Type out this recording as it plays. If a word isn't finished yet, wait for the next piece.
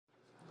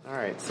All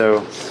right,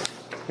 so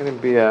we're going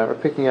to be we're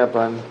picking up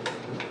on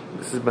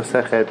this is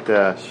Masechet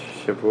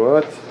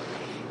Shevuot,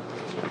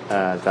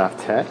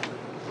 Daf Tet,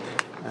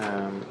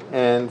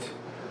 and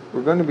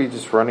we're going to be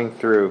just running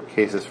through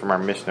cases from our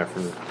Mishnah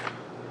from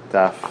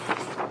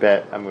Daf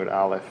Bet Amud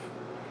Aleph.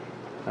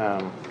 I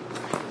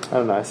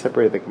don't know. I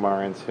separated the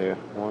Gemara into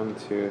 1,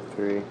 2,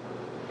 3,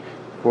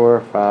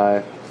 4,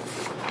 5,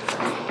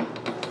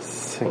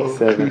 6,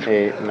 7,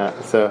 8,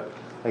 9. So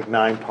like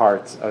 9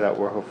 parts of that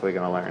we're hopefully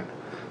going to learn.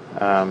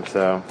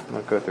 So I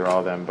won't go through all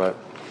of them, but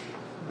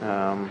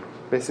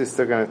basically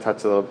still going to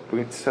touch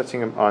we're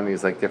touching on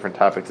these like different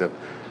topics of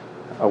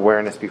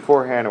awareness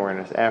beforehand,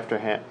 awareness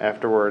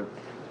afterward.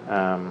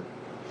 So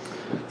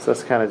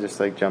let's kind of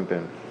just like jump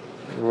in.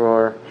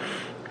 We're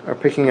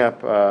picking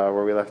up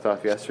where we left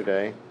off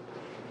yesterday.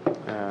 Sorry,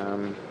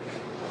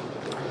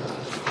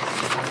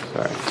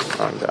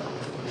 wrong down.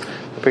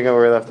 We're picking up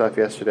where we left off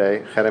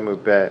yesterday. Chedamu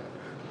Bet.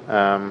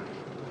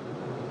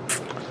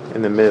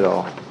 In the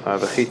middle. So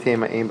it's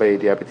I'm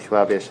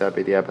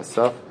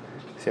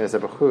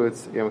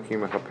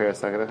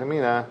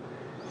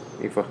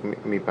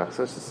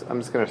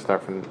just going to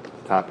start from the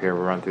top here.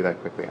 We'll run through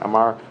that quickly.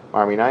 Amar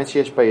Minayin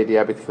sheyesh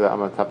b'yediah b'tchila.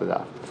 I'm on top of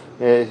that.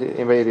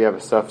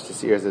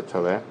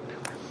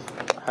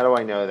 How do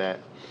I know that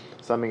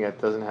something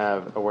that doesn't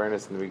have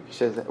awareness in the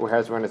beginning,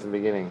 has awareness in the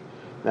beginning,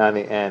 now in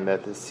the end,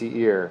 that the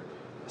seir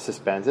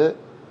suspends it?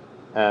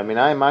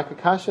 Minayin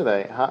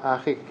makakashalei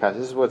hachikakash.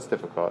 This is what's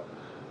difficult.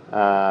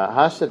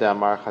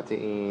 Hashtadamar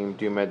chatiim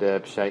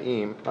dumedeb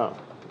shaim. Oh,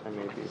 I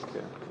made these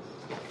too.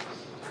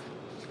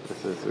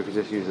 We could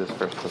just use this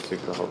first pasuk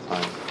the whole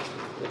time.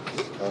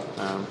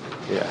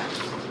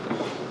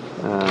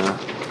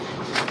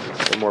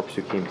 More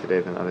psukim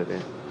today than other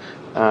days.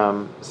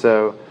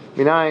 So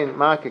minayin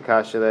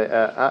ma'akikashele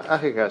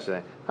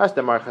achikashele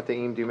hashdamar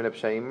chatiim dumedeb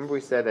shaim. Remember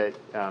we said that.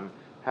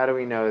 How do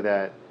we know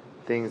that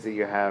things that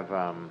you have,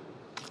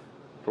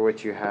 for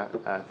which you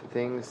have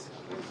things?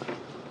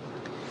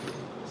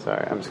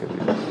 Sorry, I'm just going to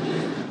do this.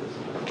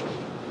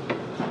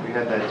 We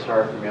had that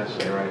chart from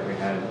yesterday, right? We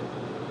had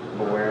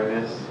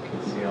awareness,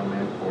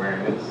 concealment,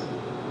 awareness.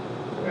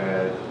 We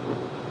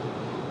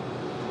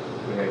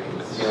had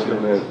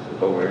concealment,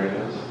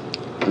 awareness.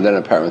 And then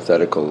a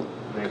parenthetical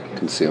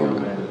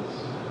concealment.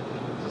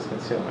 Just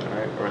concealment,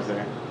 right? Or is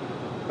there?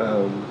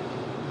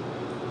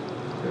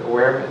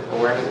 Awareness,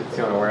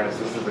 concealment, awareness.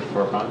 This is the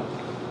korban.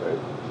 Right.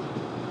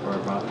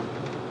 Korban.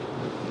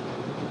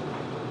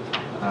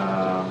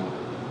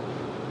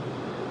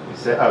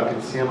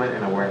 Concealment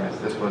and awareness.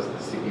 This was the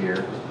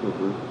seir,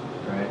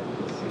 right?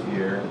 The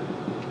seir,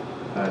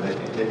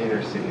 the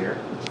inner seir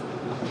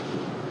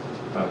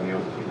of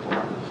Yom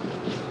Kippur.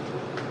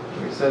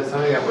 We said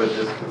something that was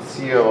just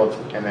concealed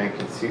and then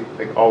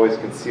like always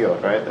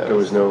concealed, right? There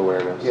was no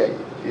awareness. Yeah.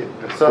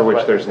 For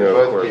which there's no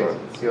korban.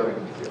 Concealed and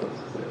concealed.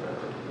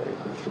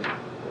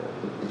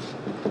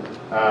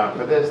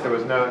 For this, there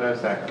was no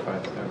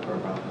sacrifice, no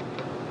korban,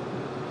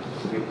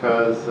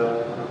 because.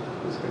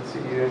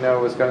 You didn't know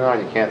what was going on.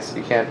 You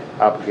can't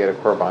obligate a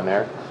korban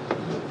there.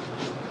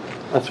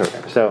 That's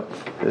okay. So,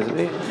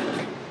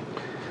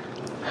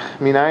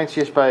 minayin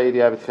sheyesh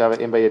b'yediah b'tchila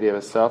im b'yediah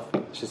b'sof.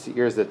 Just the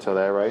ears that tell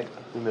that, right?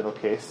 The middle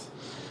case.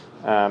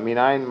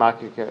 Minayin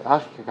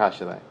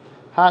makikashalei.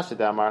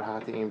 Hashadamar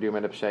hatiim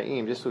dumedeb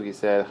shaim. Just what he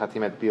said,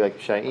 hatiim had to be like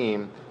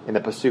shaim. In the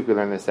pasuk we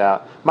learn this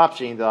out.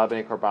 Mapshaim delal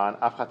b'nei korban.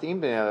 Af hatiim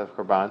b'nei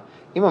korban.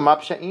 Ima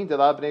mapshaim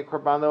delal b'nei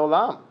korban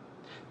leolam.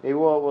 Maybe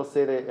we'll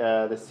say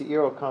that the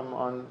seir will come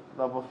on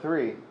level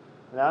 3,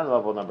 not on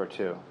level number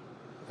 2,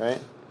 right?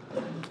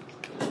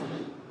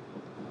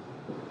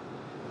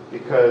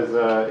 Because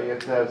you have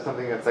to have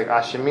something that's like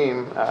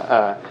ashemim,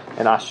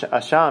 and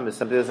asham is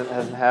something that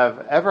doesn't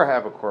ever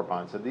have a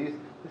korban. So this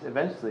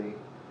eventually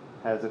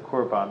has a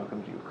korban.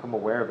 You become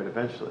aware of it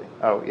eventually.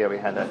 Oh yeah, we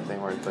had that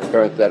thing where it's like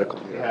parenthetical.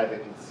 We had the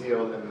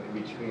concealed, and in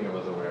between it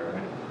was aware,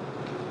 right?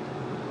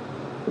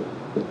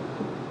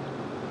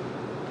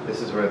 This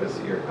is where the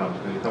seir comes.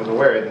 When it becomes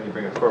aware, then you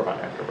bring a korban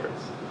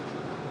afterwards.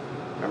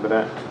 Remember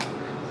that?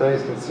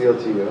 Something's concealed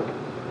to you.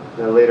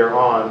 Then later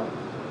on,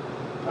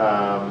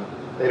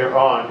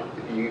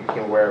 you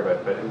became aware of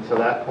it. But until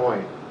that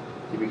point,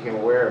 you became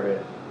aware of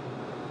it.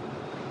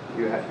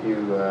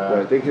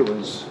 I think it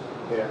was.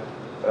 Yeah.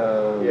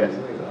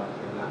 Something's off.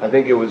 I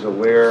think it was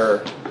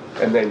aware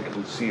and then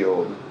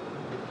concealed.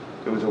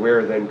 It was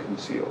aware then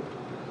concealed.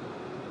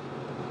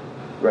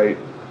 Right.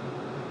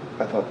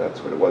 I thought that's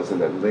what it was, and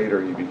then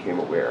later you became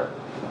aware.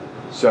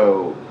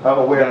 So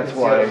that's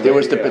why there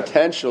was the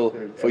potential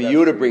for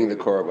you to bring the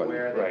korban.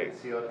 Right.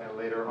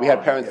 We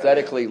had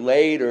parenthetically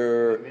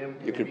later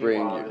you could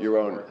bring your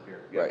own.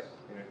 Right.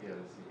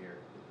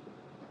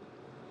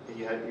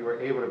 You were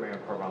able to bring a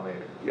korban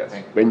later. Yes.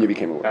 When you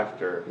became aware.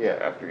 After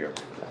you.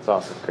 That's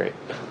awesome. Great.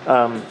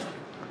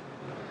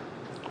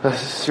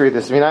 Let's read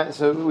this.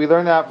 So we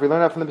learned out from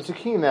the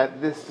Pesukim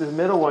that this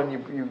middle one you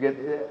get,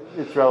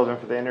 it's relevant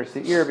for the inner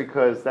seir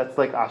because that's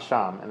like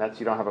asham, and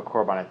you don't have a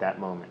korban at that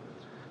moment.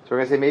 So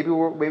we're going to say maybe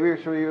we're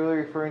really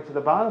referring to the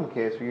bottom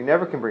case where you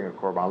never can bring a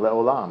korban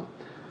le'olam.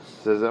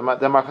 Says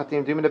Damar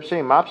Chatim Dumin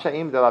Pshaim Ma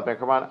Pshaim Delab Ben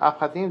Korban Af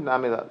Chatim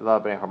Nami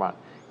Delab Ben Korban.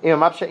 Im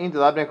Ma Pshaim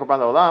Delab Ben Korban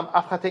Olam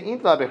Af Chatim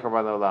Delab Ben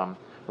Korban Olam.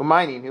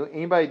 Umayninhu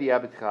Im Ba Yediah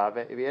B'Tchila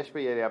V'Yesh Ba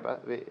Yediah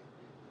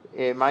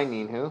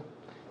Umayninhu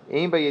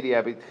Im Ba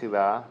Yediah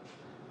B'Tchila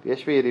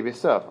V'Yesh Ba Yediah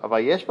B'Sof.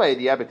 Aval Yesh Ba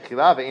Yediah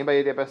B'Tchila V'Im Ba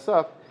Yediah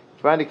B'Sof.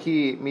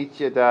 K'Vandiki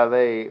Mitya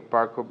Dalei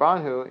Bar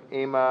Korbanhu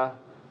Ima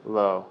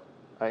Lo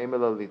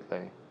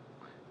Litlei.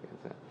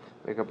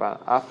 Bekorban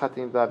Af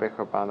Chatim Delab Ben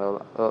Korban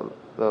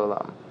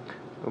Olam.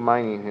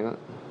 Umayninhu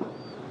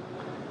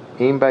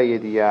Im Ba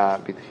Yediah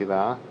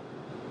B'Tchila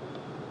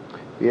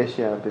V'Yesh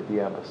Ba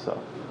Yediah B'Sof.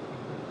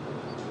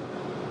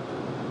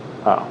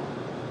 Oh.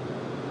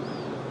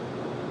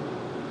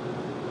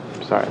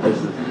 Sorry, this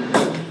is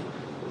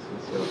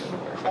concealed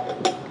somewhere.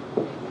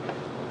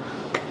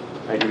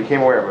 Right, you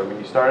became aware, but when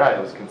you started out,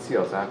 it was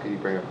concealed, so how could you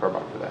bring a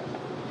korban for that?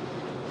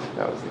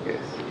 That was the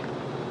case.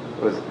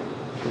 It was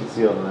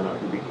concealed, and then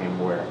you became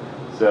aware.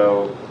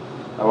 So,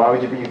 why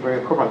would you bring a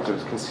korban? Because it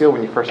was concealed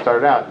when you first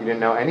started out. You didn't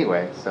know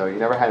anyway, so you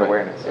never had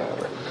awareness. Yeah.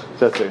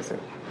 So that's what I'm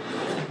saying.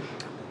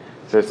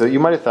 So you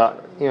might have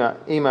thought,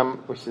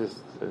 imam, which is,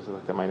 I just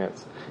looked at my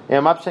notes.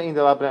 What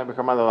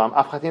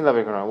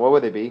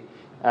would they be?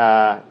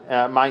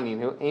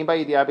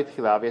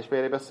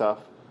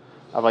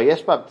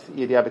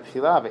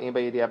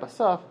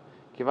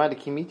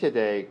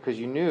 Because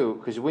you knew,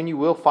 because when you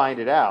will find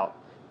it out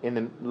in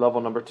the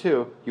level number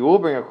 2, you will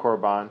bring a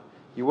korban.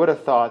 You would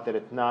have thought that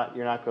it's not.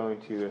 You're not going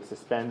to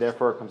suspend.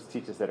 Therefore, it comes to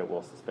teach us that it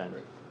will suspend.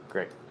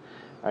 Great.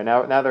 All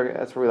right. Now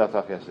that's where we left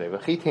off yesterday.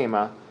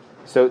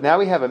 So now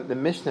we have the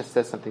Mishnah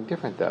says something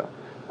different though.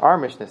 Our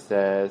Mishnah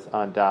says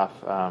on Daf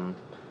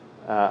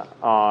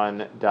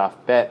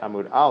Bet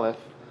Amud Aleph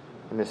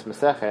in this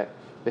Masechet,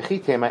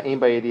 V'chitema ein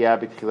b'yediah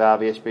b'tchila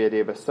v'yesh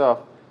b'yediah b'sof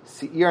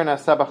si'ir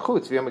nasa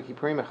b'chutz v'yom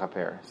kippurim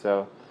mechaper.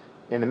 So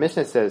in the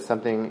Mishnah it says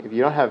something. If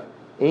you don't have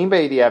ein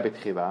b'yediah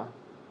b'tchila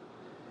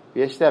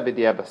v'yesh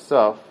b'yediah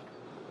b'sof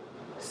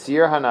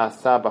si'ir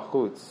hanasa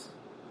b'chutz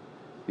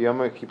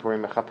v'yom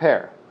kippurim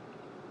mechaper.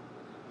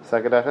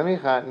 Sagadach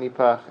amicha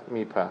nipach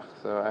mipach.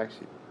 So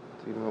actually,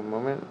 give me a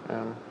moment.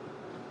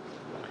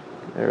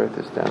 I wrote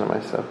this down to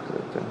myself.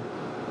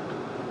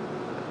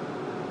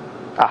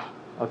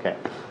 Okay.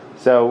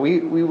 So we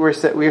were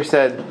said.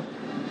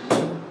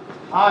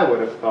 I would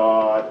have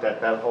thought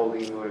that whole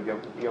limud of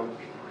Yom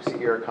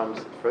Seir comes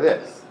for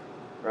this,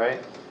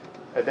 right?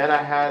 And then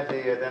I had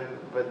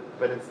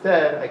but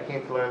instead I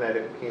came to learn that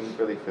it came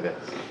really for this.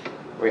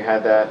 We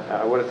had that.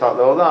 I would have thought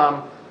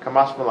Leolam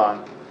Kamash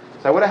Malan.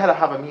 So I would have had a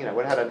Havamina. I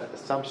would have had an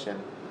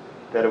assumption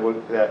that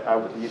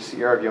the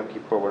Seir of Yom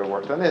Kippur would have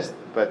worked on this,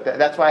 but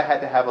that's why I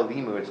had to have a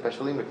limud, a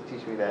special limud, to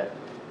teach me that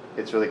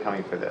it's really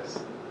coming for this.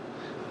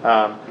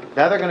 Now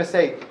they're going to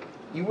say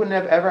you wouldn't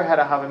have ever had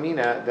a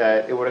Havamina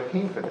that it would have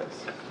came for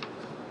this.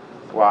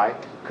 Why?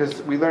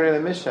 Because we learned in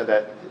the Mishnah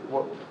that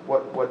what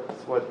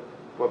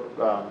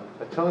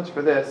atones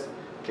for this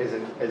is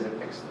an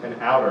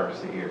outer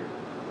Seir.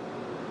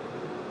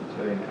 It's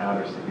really an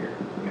outer Seir,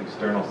 an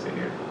external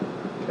Seir.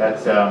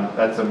 That's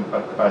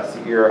a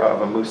seir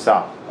of a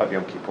musaf of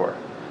Yom Kippur.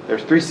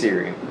 There's 3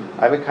 seirim.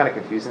 I've been kind of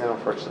confusing them,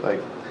 unfortunately.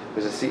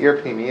 There's a seir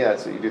pnimi,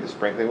 that's what you do the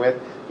sprinkling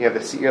with. You have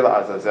the seir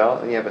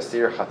la'azazel, and you have a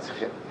seir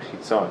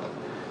chitzon,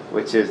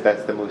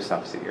 that's the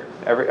musaf seir.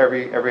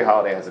 Every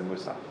holiday has a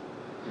musaf.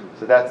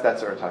 So that's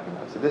what we're talking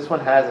about. So this one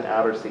has an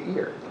outer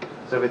seir.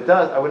 So if it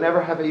does, I would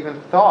never have even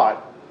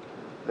thought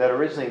that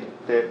originally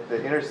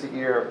the inner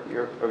seir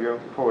of Yom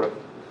Kippur would have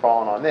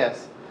fallen on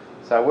this.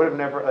 So I would have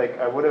never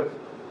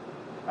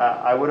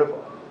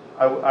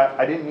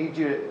I didn't need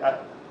you to.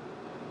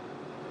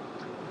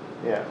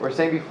 We're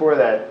saying before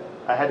that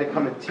I had to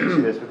come and teach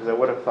you this because I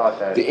would have thought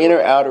that the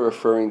inner outer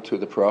referring to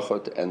the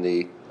brachot and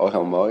the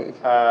ohel moed.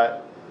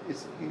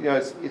 It's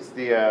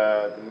the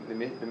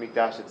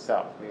mikdash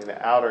itself. I mean,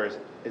 the outer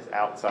is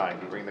outside.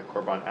 You bring the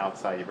korban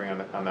outside. You bring on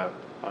the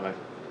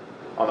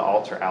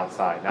altar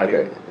outside, not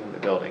even in the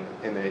building,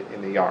 in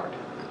the yard.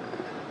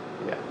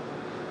 Yeah.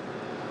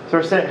 So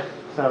we're saying.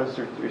 So I was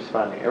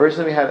responding.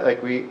 Originally we had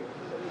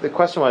the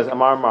question was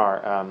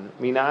Amar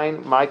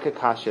Minayin Maika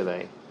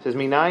Kashile. It says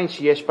Minayin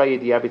Sheyesh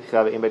Ba'yediah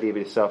B'Tchila V'Im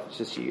Ba'yediah B'Sof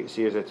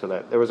Sheyesh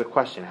Etolet. There was a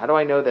question. How do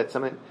I know that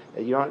something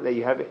that you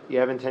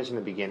have intention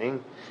in the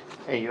beginning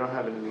and you don't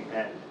have it in the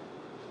end?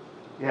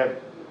 You have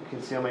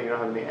concealment, you don't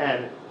have it in the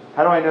end.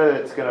 How do I know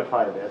that it's going to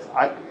apply to this?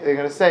 They're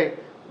going to say,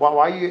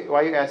 why are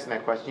you asking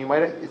that question?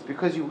 It's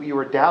because you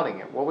were doubting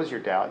it. What was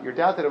your doubt? Your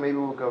doubt that maybe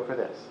we'll go for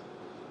this,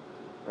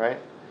 right?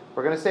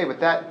 We're going to say,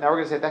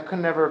 that could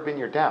never have been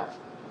your doubt.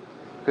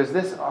 Because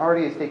this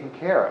already is taken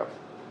care of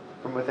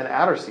from within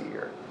outer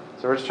seir.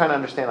 So we're just trying to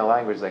understand the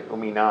language like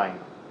uminai.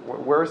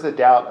 Where's the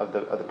doubt of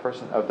the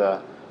person of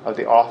the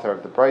author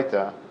of the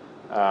Breita?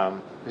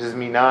 This is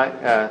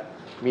minayin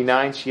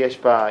sheyesh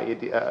ba.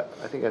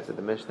 I think that's at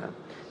the Mishnah.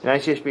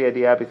 Minayin sheyesh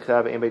b'yediah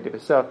b'tchila v'im b'yediah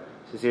b'sof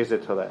shesir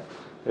zetoleh.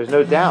 There's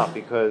no doubt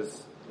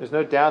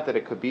that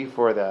it could be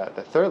for the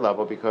 3rd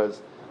level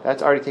because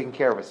that's already taken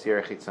care of with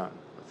seir chitzon.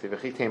 Let's see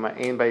v'chitema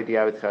ein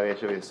b'yediah b'tchila v'yesh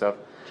b'yediah b'sof.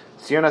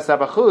 Sir nasa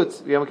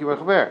b'chutz v'yom kippur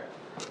mechaper.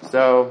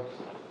 So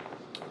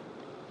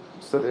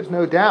there's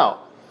no doubt.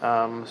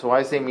 So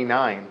why say me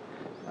 9?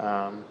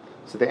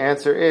 So the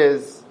answer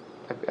is,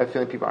 I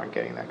feel like people aren't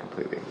getting that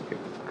completely,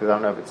 because I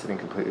don't know if it's sitting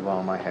completely well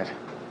in my head.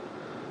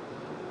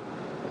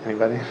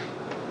 Anybody?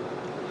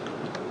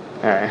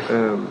 All right.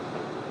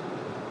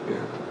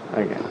 Yeah.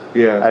 Okay.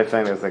 Yeah. I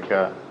find there's like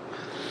a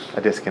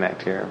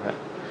disconnect here, but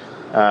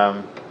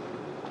I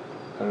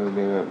don't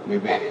know.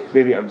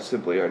 Maybe I'm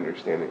simply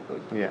understanding.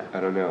 Like, yeah. I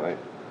don't know.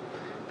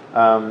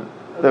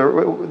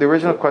 The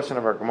original question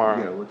of our Gemara.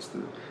 Yeah. What's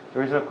the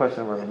original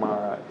question of our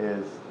Gemara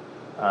is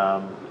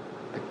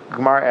the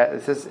Gemara.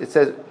 It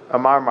says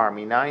Amar Mar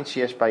Minayin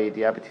Sheyesh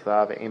Ba'Yediah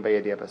B'Tila Ve'Ein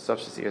Ba'Yediah B'Sof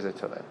Shesir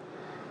Zetoleh.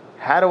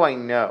 How do I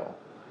know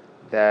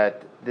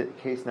that the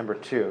case number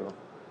 2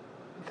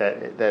 that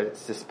it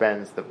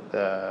suspends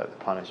the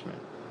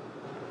punishment?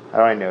 How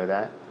do I know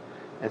that?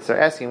 And so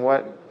asking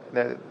and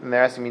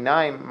they're asking me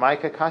 9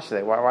 Maika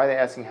Kashle. Why are they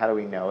asking how do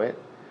we know it?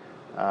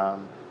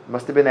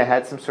 Must have been they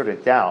had some sort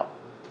of doubt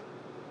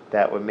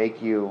that would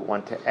make you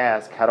want to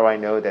ask, how do I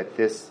know that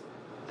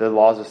the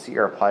laws of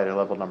Seir apply to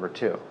level number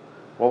 2?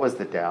 What was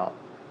the doubt?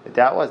 The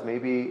doubt was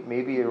maybe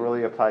it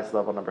really applies to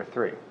level number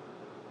 3. So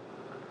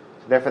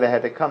therefore they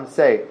had to come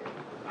say,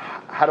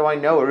 how do I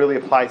know it really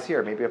applies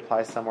here? Maybe it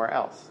applies somewhere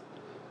else.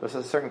 There's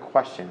a certain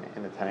question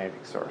in the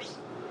Tanaitic source,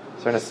 a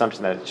certain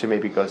assumption that it should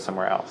maybe go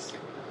somewhere else.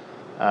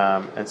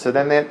 And so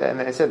then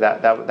they said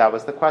that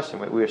was the question.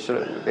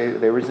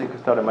 They originally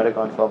thought it might have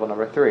gone to level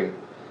number 3.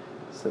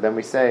 So then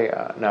we say,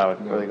 no, it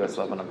really goes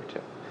to level number 2.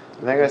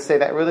 And they're going to say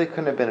that really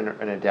couldn't have been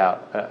in a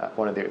doubt,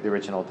 one of the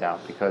original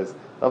doubt, because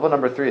level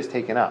number 3 is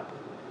taken up.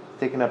 It's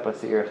taken up by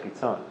Seir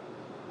Chitzon.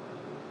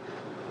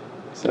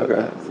 So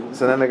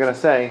then they're going to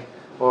say,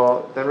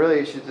 well, then really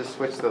you should just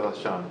switch the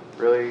Lashon.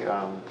 Really,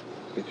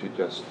 it should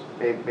just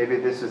maybe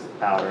this was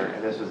outer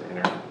and this was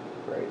inner.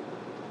 right.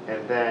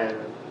 And then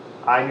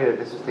I knew that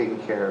this was taking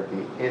care of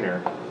the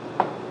inner.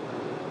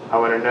 I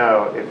want to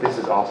know if this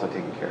is also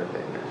taking care of the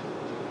inner.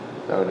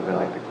 That would have been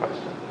like the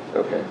question.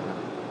 Okay.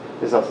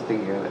 This is also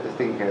taking care of it's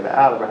taking care of the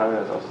outer, but how do I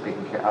know it's also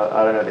taking care?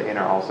 I don't know. The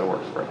inner also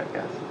works for it, I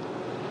guess.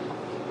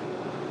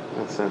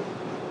 That's it.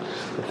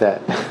 With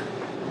that.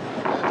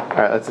 All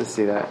right, let's just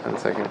see that 1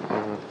 second.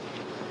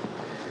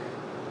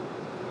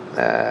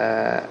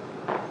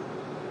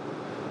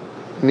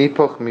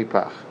 Nipoch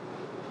mipach.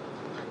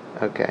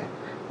 Okay.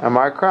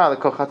 Amar kra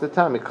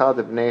lekochatata mikal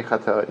debnei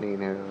chataot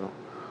ninu.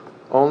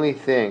 Only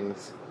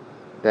things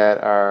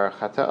that are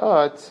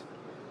chataot.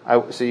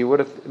 So you would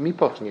have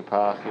mipoch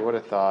nipach. You would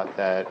have thought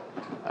that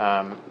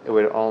it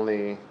would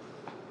only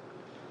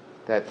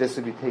that this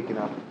would be taken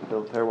up.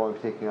 The third one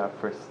would be taken up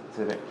for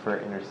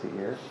inner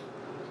seir.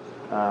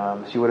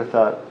 So you would have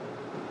thought.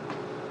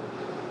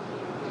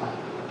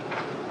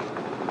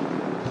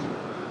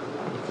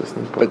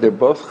 But they're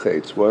both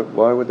chaitz.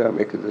 Why would that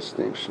make a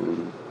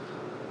distinction?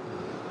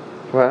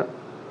 What?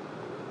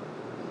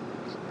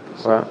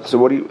 So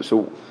what do you?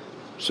 So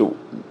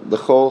the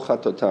chol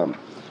chatotam.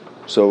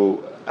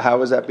 So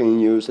how is that being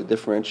used to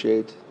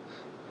differentiate?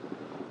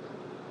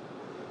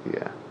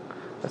 Yeah,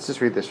 let's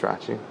just read this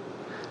Rashi.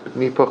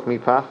 Mipoch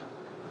mipach.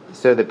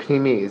 So the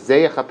pnimi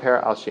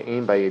zeyachaper al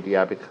she'im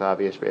ba'yediah b'tchila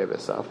v'yesh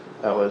be'evesaf.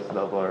 That was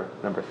level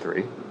number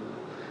 3.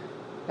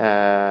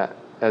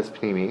 As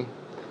pnimi.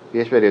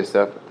 Yesh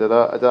be'evesaf.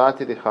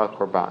 Adalati dichal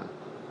korban.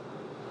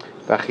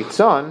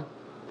 V'chitzon,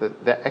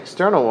 the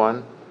external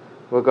one,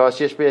 will go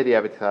she'yesh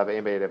be'yediah b'tchila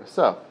v'yesh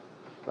be'evesaf.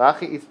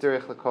 Lachi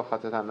itzterich l'kol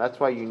chatatam. That's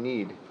why you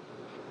need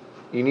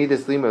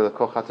this limud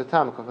l'kol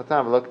chatatam. L'kol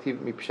chatatam v'lo k'tiv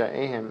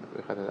mipsha'ehem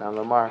v'chatatam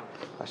lomar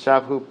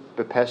hashav hu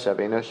bepesha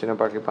v'eno sheno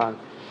bar kiban.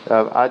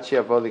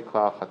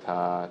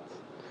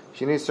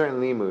 She needs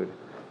certain limud.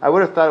 I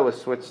would have thought it was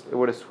switched.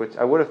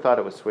 I would have thought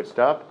it was switched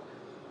up,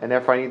 and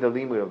therefore I need the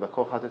limud of the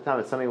kol chatatam.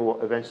 It's something will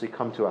eventually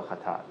come to a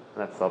chatat, and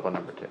that's level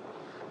number 2.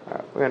 All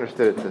right, we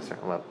understood it to a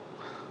certain level.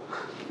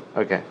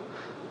 Okay,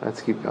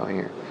 let's keep going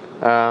here.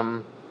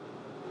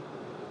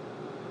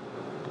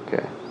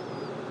 Okay.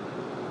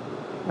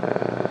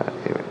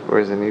 Anyway,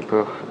 where's the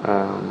nipuch?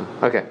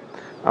 Okay.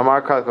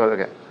 Amar kal.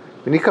 Okay.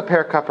 So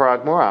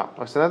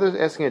now there's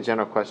asking a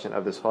general question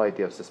of this whole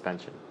idea of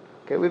suspension.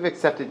 Okay, we've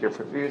accepted your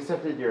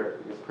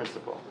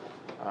principle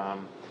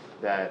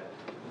that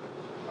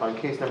on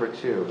case number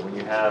 2, when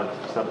you have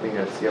something you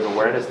have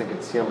awareness and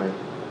concealment,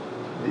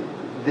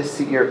 this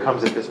seer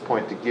comes at this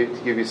point to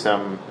give you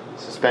some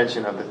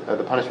suspension of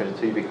the punishment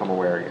until you become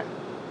aware again.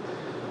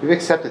 We've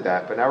accepted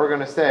that, but now we're going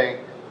to say,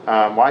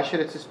 why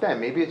should it suspend?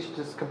 Maybe it should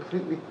just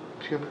completely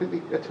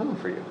atone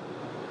for you.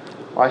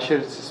 Why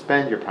should it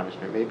suspend your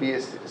punishment? Maybe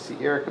a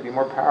seir could be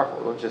more powerful.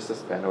 It won't just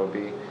suspend; it will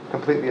be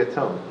completely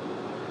atoned.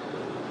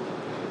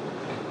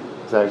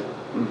 Is that a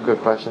good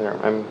question?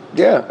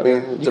 Yeah, I mean,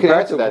 it's you a can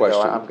answer practical that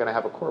question. though. I'm going to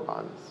have a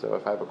korban, so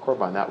if I have a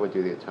korban, that would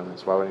do the atonement.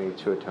 So why would I need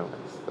 2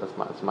 atonements?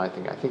 That's my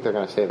thing. I think they're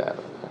going to say that.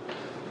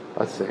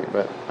 Let's see,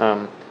 but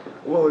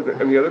well,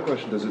 and the other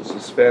question: does it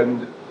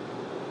suspend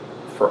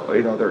for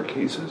in other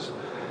cases?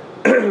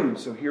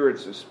 So here it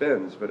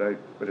suspends, but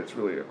it's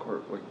really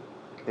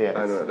Yeah, I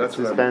don't know. That's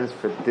it suspends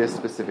for this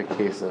specific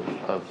case of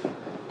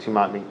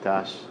Tumat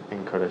Mikdash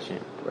and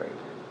Kodashim. Right.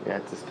 Yeah,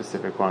 it's a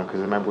specific one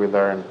because remember we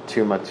learned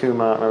Tuma.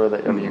 Remember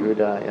that of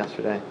Yehuda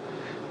yesterday,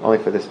 only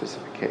for this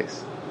specific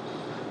case.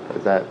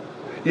 Is that?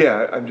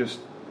 Yeah, I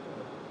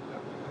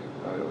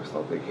always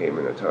thought they came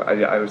in atone.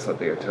 I always thought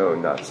they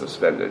atone, not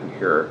suspended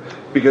here,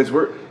 because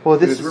we're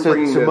there's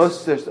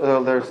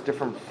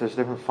different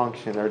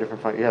function. There are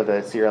different function. You have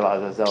the Seir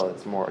Azazel.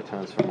 It's more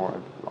atones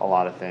for a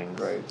lot of things.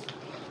 Right.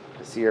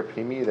 The Seir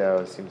Pnimi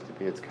though seems to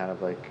be it's kind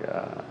of like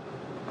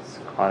it's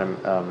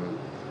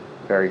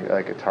very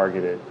like a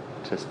targeted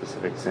to a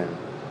specific sin.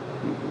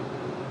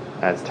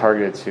 Mm-hmm. And it's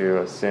targeted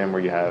to a sin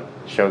where you have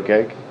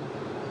shogeg,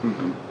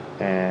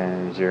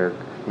 and your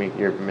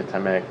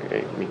mitamek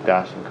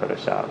mikdash and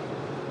kodashav,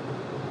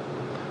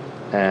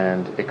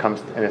 and it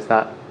comes and it's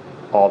not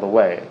all the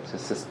way. It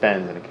just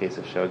suspends in a case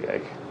of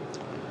shogeg.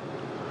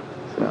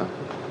 So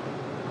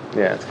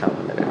yeah, it's kind of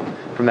limited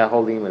from that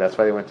whole limud. That's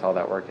why they went to all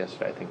that work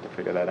yesterday. I think to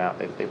figure that out.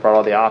 They brought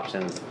all the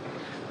options.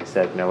 They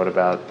said, what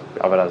about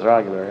avodah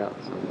zarah? Yeah.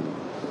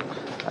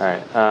 All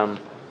right.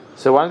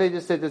 So why don't they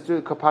just say let's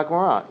do kapag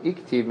mora?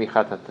 Iktiv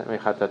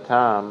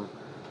michatatam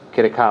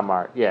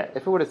kerekamar. Yeah,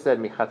 if it would have said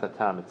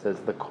michatatam, it says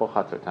the kol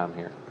chatotam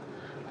here.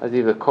 I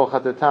the kol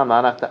chatotam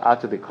lanachta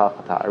atu the kol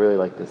chata. I really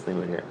like this thing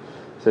right here.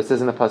 So it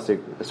says in the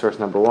pasuk, source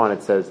number 1,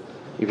 it says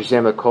if you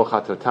shem the kol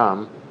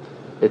chatotam,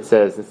 it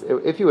says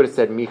if you would have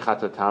said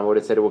michatotam, it would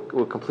have said it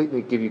will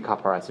completely give you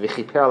kapara. So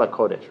v'chiper la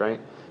kodesh, right?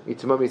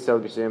 Itumot misel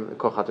b'shem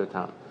kol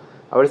chatotam.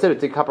 I would have said it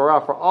did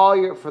kapara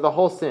for the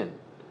whole sin.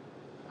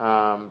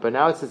 But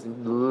now it says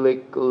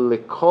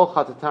likol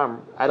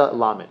chatatam adat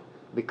lamet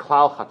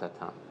liklal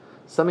chatatam,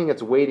 something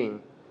that's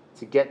waiting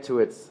to get to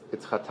its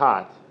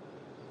chatat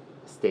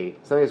state,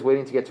 something that's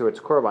waiting to get to its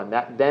korban.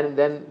 That then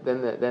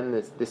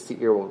this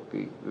seir will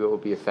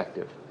be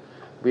effective.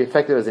 Will be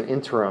effective as an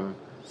interim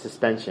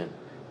suspension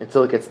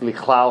until it gets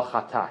liklal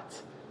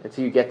chatat,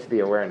 until you get to the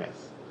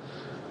awareness.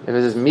 If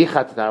it says mi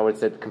chatatam, I would have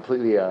said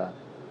completely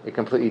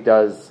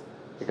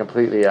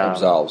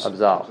absolves.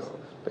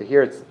 But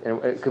here it's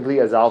completely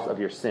absolved of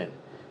your sin.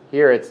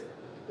 Here it's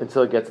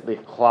until it gets the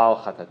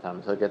klal chatatam,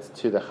 until it gets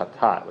to the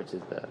chatat, which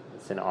is the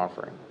sin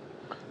offering.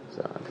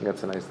 So I think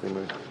that's a nice thing.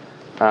 The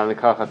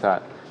klal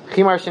chatat.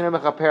 Chimar shenu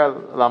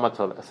mechaper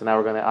lamatol. So now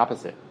we're going the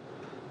opposite.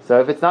 So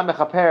if it's not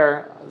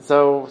mechaper,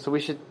 so we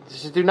should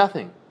do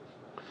nothing.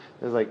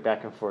 It's like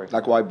back and forth.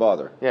 Like why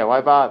bother? Yeah, why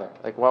bother?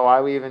 Like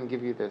why we even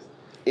give you this?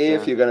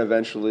 If you're going to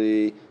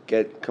eventually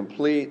get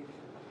complete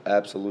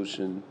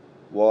absolution,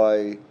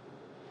 why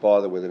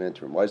bother with an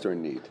interim? Why is there a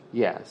need?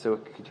 Yeah, so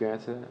could you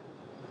answer that?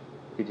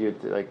 Could you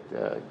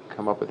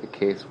come up with a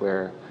case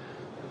where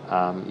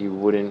you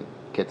wouldn't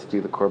get to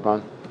do the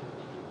korban?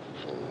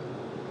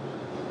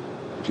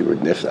 If you were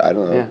I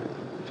don't know. Yeah.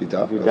 If you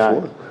died.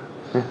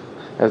 Yeah.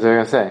 That's what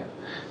I'm going to say.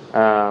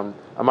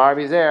 Amar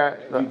Bizer.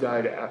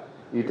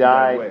 You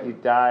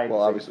died.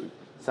 Well, obviously.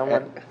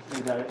 Someone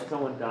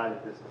died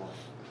at this point.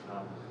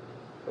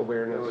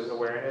 Awareness. It was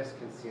awareness,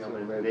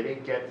 concealment. They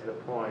didn't get to the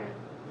point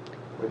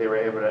where they were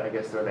able to,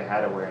 where they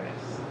had awareness.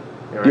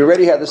 You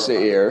already had the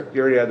seir.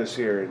 You already had the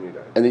seir and you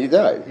died. And then you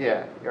died.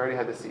 Yeah, you already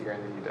had the seir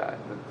and then you died.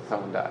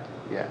 Someone died.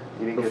 Yeah.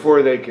 You didn't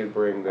before they could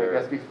bring their...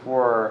 I guess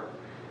before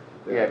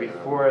they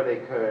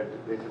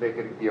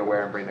could be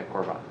aware and bring the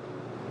korban.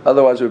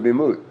 Otherwise it would be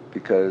moot,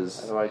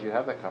 because... Otherwise you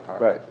have the kapara.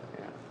 Right.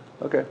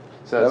 Yeah. Okay.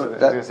 So I was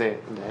going to say...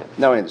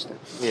 Now I understand.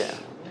 Yeah.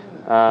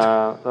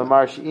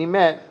 Lamar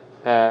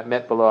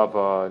met below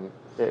avon.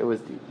 It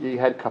was, you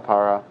had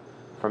kapara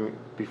from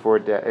before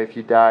death. If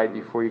you died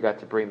before you got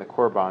to bring the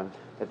korban,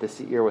 that the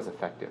seir was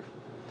effective.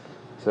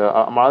 So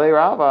Amalei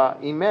Rava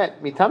imet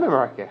mitame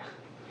marakeh.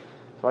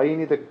 Why you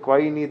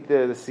need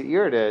the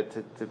seir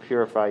to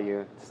purify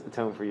you, to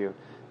atone for you?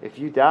 If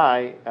you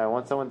die,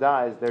 once someone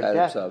dies, their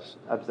death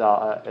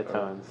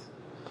atones.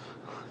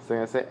 So I'm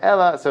gonna say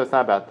Ella. So it's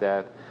not about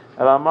death.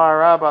 Elamar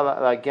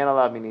Rava again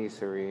alav min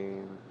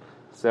yisurim.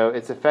 So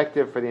it's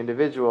effective for the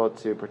individual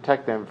to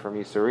protect them from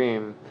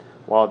yisurim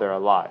while they're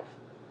alive.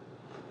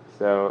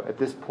 So at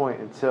this point,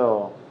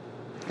 until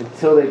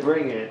they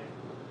bring it,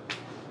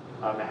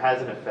 it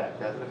has an effect.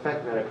 It has an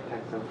effect that it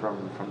protects them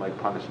from like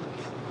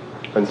punishments.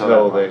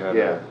 Until they have.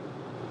 Yeah.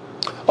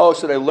 Oh,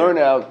 so they learn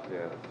out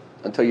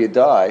until you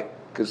die,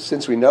 because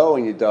since we know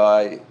when you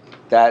die,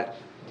 that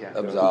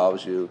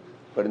absolves you.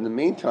 But in the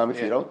meantime,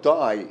 if you don't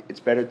die, it's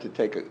better to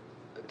take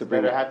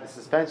better to have the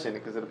suspension,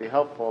 because it'll be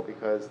helpful,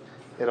 because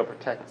it'll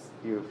protect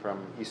you from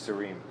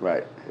yisurim.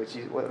 Right.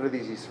 What are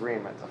these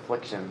yisurim? It's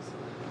afflictions.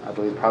 I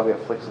believe probably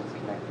afflictions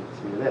connected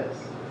to this,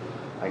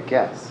 I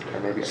guess, or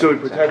maybe. So it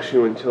protects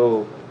you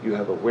until you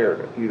have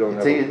awareness. You don't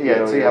have.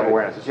 Until you have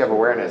awareness. Once you have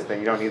awareness, then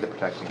you don't need the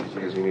protection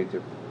because you need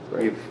to.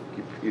 Right.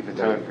 You've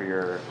atoned for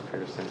your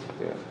sin.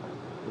 Yeah.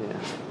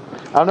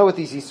 I don't know what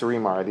these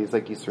yisurim are. Are these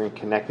like yisurim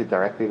connected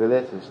directly to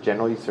this? Is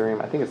general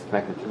yisurim? I think it's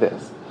connected to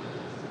this.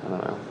 I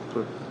don't know.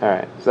 All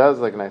right. So that was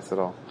like a nice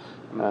little.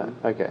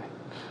 Okay.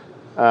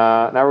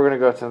 Now we're going to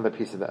go to another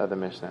piece of the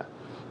Mishnah.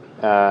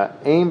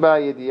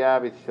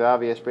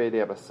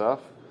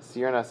 So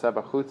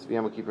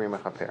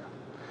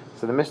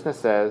the Mishnah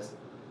says,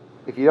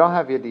 if you don't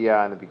have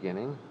yediyah in the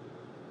beginning,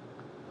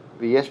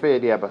 v'yesh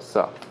b'yediyah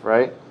basaf,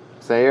 right?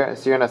 That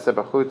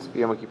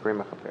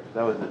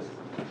was this.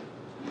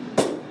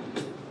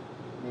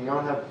 You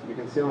don't have, you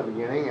can see in the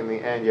beginning, in the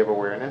end you have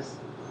awareness.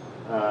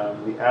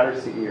 The outer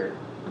se'ir,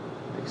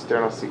 the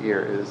external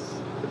se'ir is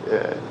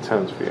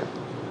tones for you.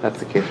 That's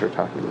the case we're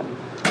talking about.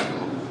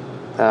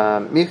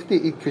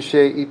 Michti it kushe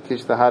it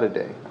kish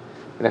tahadade.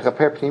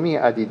 V'nechaper pnimi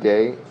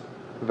adidei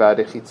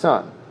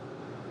v'adechitzon.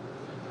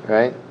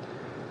 Right?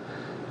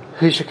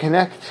 You should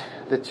connect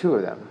the two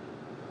of them.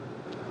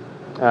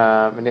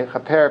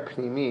 V'nechaper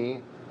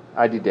pnimi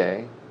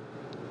adidei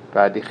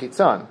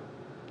v'adechitzon.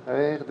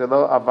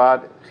 Delo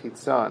avad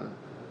chitzon.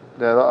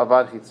 Delo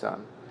avad chitzon.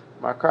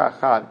 Makra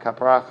achad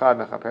kapara achad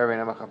mechaper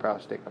v'ena mechaper al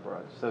shtei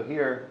kaparot. So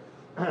here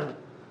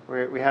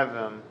we have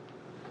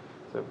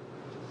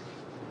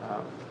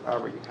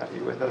Robert,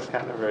 you with us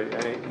kind of already? I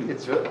mean,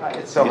 it's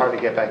so hard to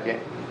get back in.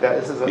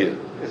 This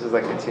is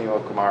like continual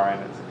Gemara,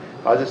 and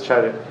I'll just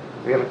try to.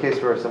 We have a case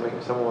where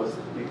someone was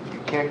you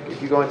can't, if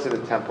you go into the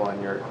temple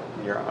and you're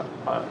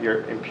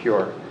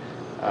impure,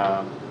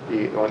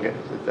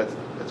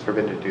 that's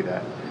forbidden to do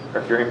that. Or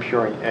if you're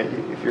impure and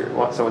if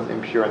someone's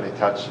impure and they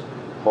touch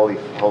holy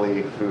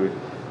food,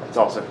 it's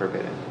also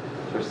forbidden.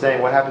 So we're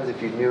saying, what happens if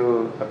you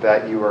knew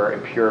that you were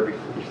impure,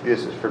 if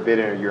this was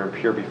forbidden, or you're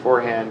impure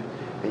beforehand,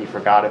 and you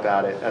forgot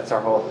about it? That's our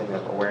whole thing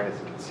of awareness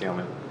and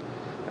concealment.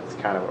 That's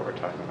kind of what we're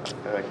talking about.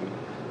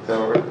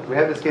 So we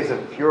have this case of,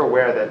 if you're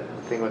aware that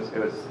the thing was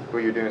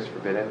what you're doing was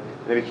forbidden,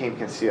 and it became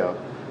concealed,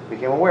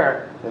 became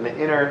aware, then the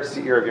inner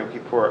se'ir of Yom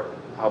Kippur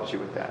helps you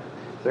with that.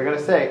 So they're going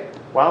to say,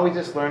 why don't we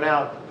just learn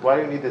out, why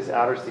do you need this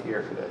outer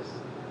se'ir for this?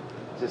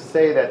 Just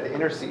say that the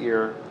inner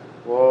se'ir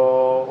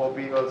will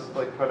be, let's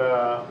like put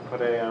a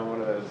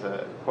one of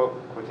those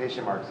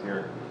quotation marks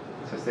here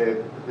to say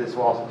that this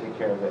will also take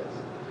care of this.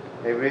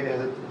 Maybe it has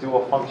a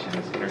dual function,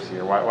 this inner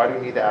se'ir. Why do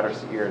we need the outer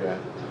se'ir to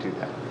do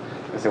that?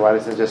 I say, why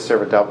doesn't it just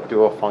serve a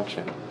dual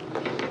function?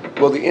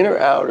 Well, the inner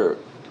outer,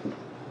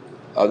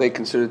 are they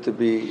considered to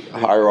be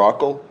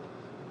hierarchical?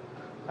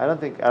 I don't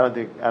think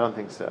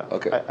so.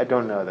 Okay. I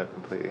don't know that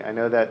completely. I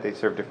know that they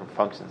serve different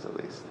functions at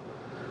least.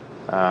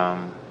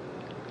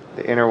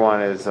 The inner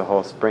one is the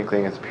whole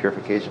sprinkling, it's a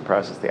purification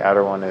process. The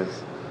outer one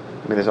is,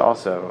 there's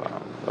also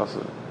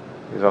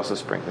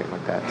sprinkling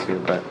with that too.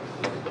 But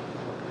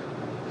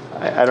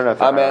I don't know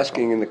if I'm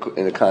asking in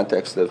the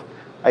context of.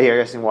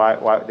 You're asking why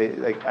they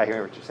like. I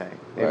hear what you're saying.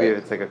 Maybe right. if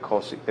it's like a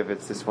kol, if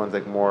it's this one's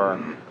like more,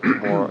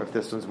 if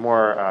this one's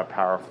more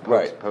powerful,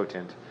 right.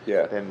 potent,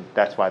 yeah. Then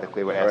that's why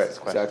they would ask right. this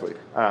question. Exactly.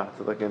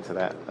 To look into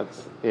that.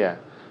 Let's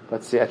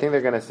see. I think they're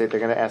going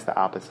to ask the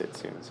opposite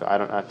soon. So I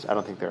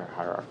don't think they're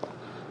hierarchical.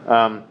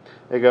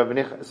 They go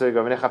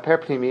v'nechaper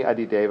pnimi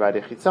adidei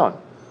v'adechitzon.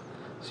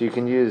 So you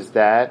can use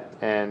that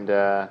and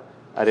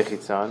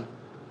adechitzon.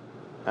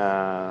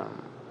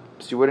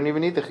 So you wouldn't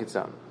even need the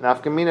chitzon.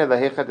 Nafkamina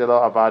lehecha delo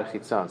avad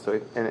chitzon.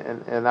 So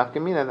and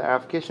nafkamina, the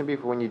application be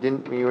for when you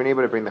weren't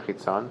able to bring the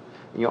chitzon,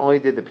 and you only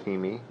did the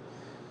pnimi,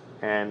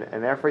 and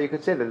therefore you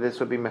could say that this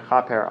would be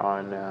mechaper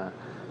on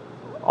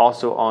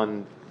also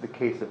on the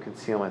case of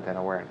concealment and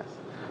awareness.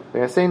 We're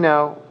going to say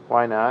no.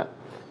 Why not?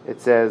 It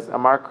says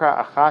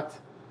amarkra achat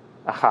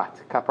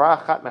kapara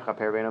achat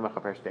mechaper ve'eno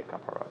mechaper shtei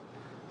kaparot.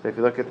 So if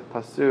you look at the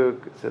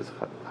pasuk, it says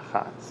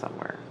achat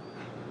somewhere.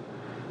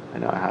 I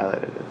know I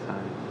highlighted it.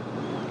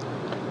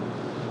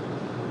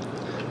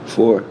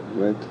 4,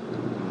 right?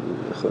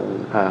 That's I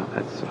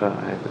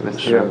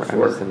missed the number. I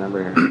missed the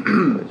number here.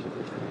 Really should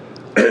be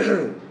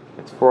 3.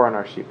 It's 4 on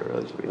our sheet, but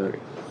really should be 3.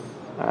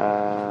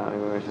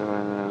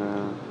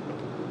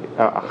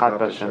 Achat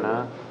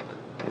b'shana,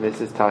 and this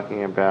is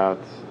talking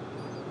about.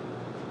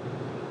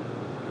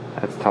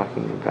 That's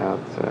talking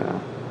about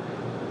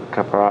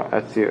kapara.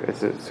 That's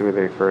where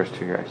they refer us to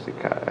here. Actually,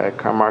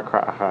 kamar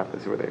kra achat.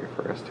 That's where they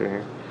refer us to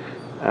here.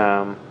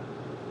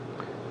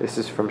 This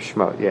is from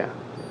Shevuot. Yeah.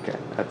 Okay,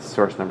 that's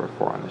source number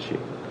 4 on the sheet.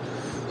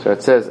 So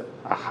it says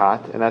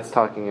achat, and that's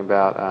talking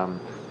about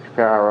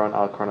chaper aron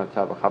al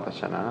kornotav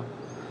achat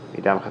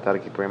idam chatar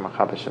kippurim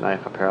achat b'shana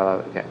chaper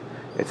alav. Okay,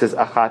 it says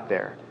achat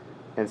there,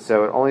 and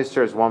so it only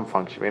serves one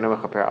function. Ve'eno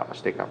mechaper al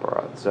shtei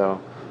kaparot. So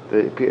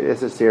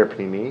this is seir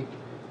pnimi,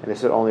 and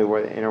this would only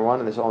work the inner one,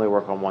 and this will only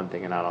work on one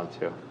thing and not on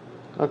 2.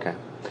 Okay,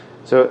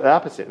 so the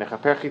opposite.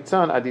 Nechaper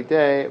chitzon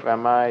adidei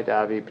v'amai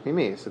da'avi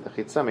pnimi. So the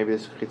chitzon, maybe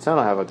this chitzon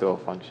will have a dual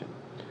function.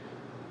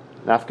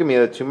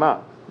 Nafkamila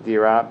tuma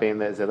dira bein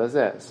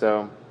lezelazeh.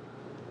 So,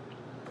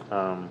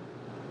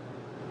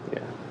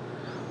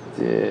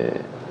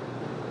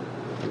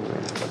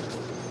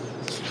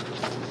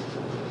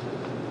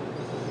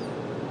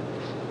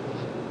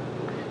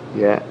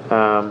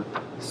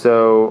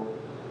 So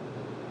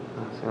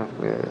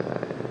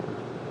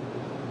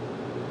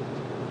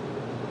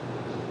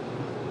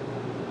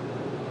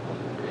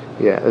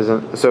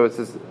so it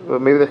says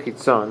maybe the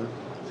chitzon,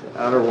 the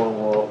outer one,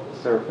 will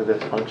serve for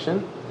this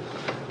function.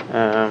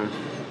 So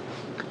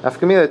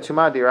if you had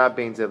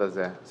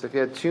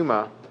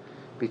tuma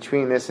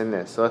between this and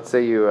this, so let's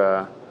say you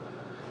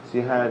So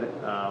you had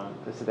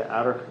this is the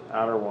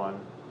outer one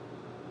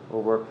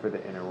will work for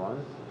the inner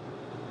one.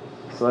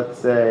 So let's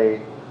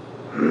say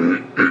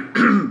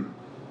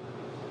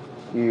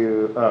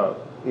you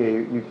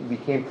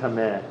became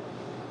tameh.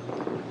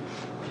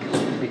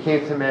 You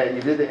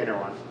did the inner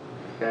one,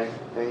 okay?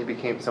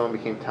 Then someone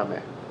became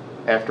tameh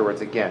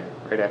afterwards again,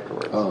 right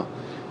afterwards. Oh.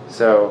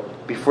 So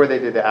before they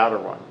did the outer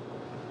one,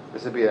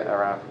 this would be a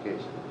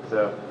ramification.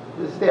 So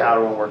this is the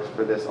outer one works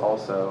for this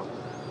also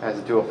as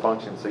a dual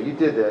function. So you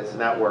did this and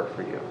that worked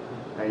for you.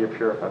 Now you're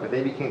purified, but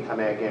they became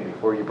tameh again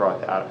before you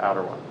brought the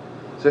outer one.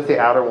 So if the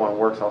outer one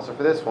works also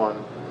for this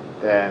one,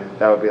 then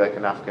that would be like a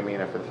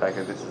nafkamina for the fact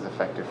that this is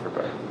effective for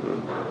both.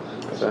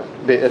 So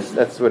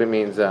that's what it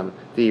means. The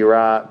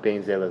yira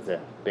bein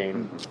zelazeh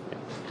bein.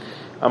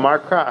 Amar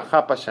kra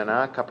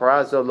achapashana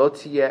kaparazo lo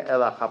tiyeh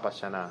el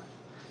achapashana.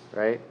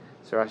 Right.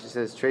 So Rashi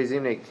says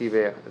trezim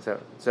nektive.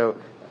 So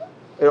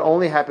it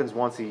only happens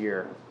once a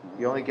year.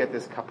 You only get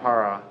this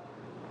kapara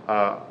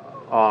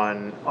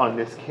on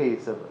this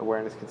case of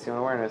awareness,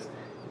 concealment awareness.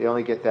 You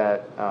only get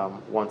that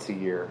once a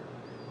year.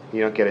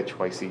 You don't get it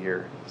twice a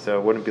year. So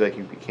it wouldn't be like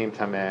you became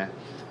tameh.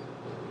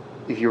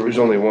 There's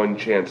only one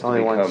chance.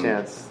 Only one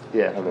chance.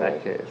 Yeah, in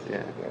that case.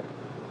 Yeah.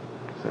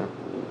 So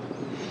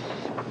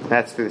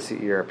that's for the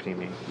Seir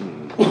Pnimi.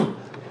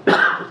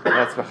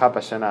 That's v'chap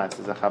hashana. It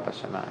says v'chap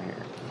hashana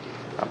here.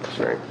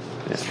 Right.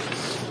 Yeah.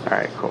 All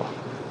right. Cool.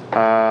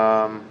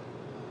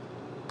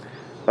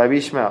 Rabbi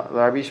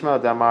Yishmael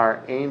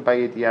Damar Ein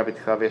Bayidiyah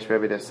B'Tchilav Yesh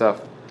Rebbe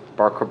Desaf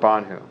Bar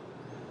Korbanhu.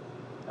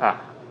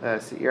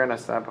 Seir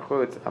Nasa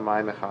B'Chutz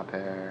Amai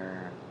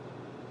Mechaper.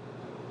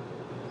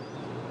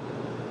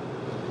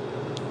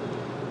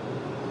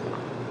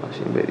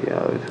 Ashin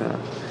Bayidiyah.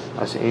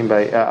 Ashin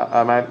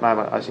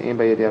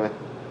Bayidiyah.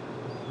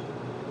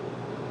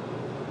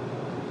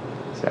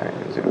 Sorry.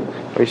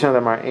 Rabbi Yishmael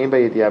Damar Ein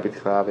Bayidiyah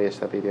B'Tchilav Yesh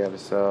Rebbe Desaf.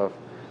 So.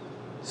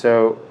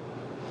 So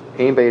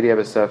in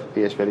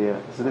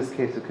this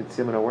case of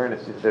concealment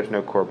awareness, there's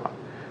no korban.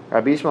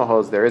 Rabbi Yishmael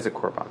holds there is a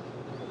korban.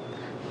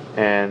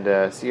 And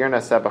Seir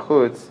Nasa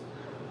B'Chutz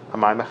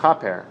Amai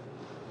Mechaper.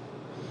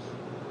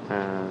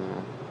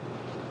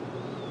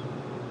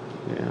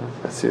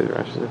 Let's see what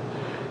Rashi says.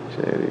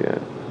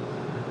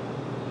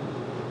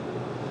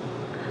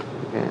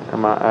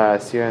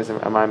 Seir Nasa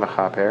Amai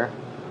Mechaper.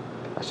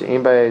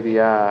 Ashe'im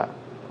B'Yediyah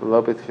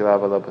Lo B'Tchila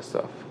V'Lo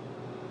B'Sof.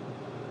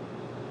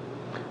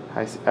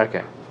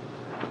 Okay.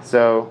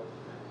 So,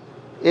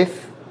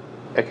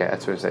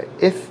 that's what I say.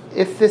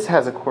 If this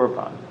has a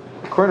korban,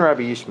 according to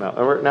Rabbi Yishmael,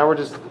 and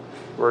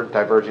we're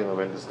diverging a little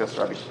bit and discuss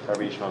Rabbi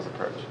Yishmael's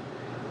approach.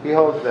 He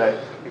holds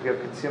that if you have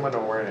concealment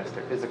awareness,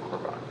 there is a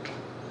korban.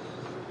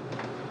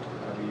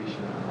 Rabbi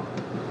Yishmael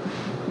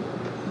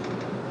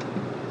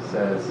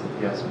says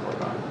yes,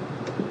 korban.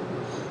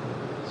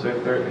 So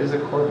if there is a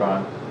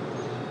korban,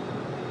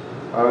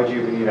 why would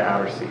you even need an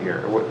outer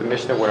seir? The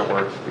Mishnah wouldn't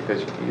work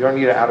because you don't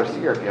need an outer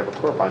seir if you have a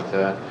korban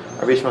to.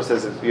 Rabbi Yishmael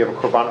says if you have a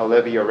korban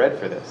olevi or red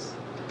for this,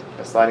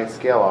 a sliding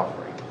scale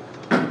offering,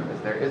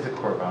 if there is a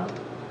korban.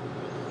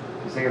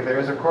 He's saying if there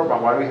is a korban,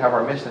 why do we have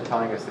our Mishnah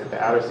telling us that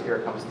the outer seir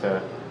comes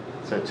to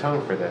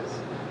atone for this?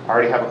 I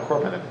already have a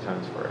korban that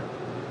atones for it.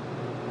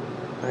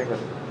 I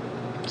think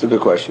it's a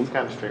good question. It's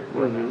kind of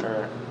straightforward. Mm-hmm.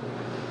 Or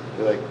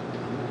feel like,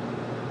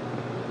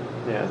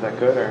 is that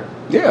good or?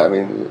 Yeah, I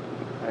mean,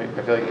 I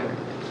feel like.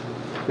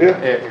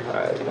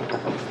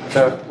 Yeah.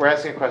 So we're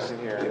asking a question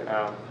here.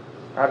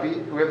 Rabbi,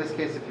 we have this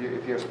case if you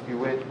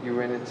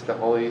went into the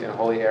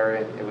holy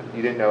area and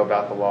you didn't know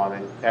about the law,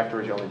 and then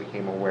afterwards you only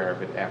became aware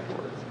of it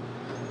afterwards.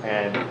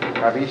 And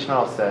Rabbi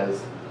Yishmael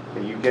says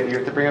that you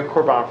have to bring a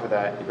korban for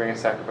that, you bring a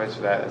sacrifice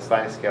for that, a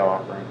sliding scale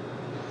offering.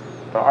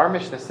 But our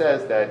Mishnah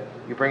says that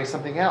you bring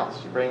something else.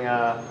 You bring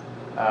an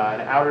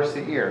outer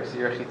seir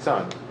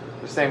chitzon.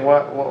 We're saying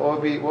what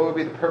would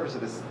be the purpose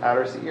of this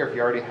outer seir if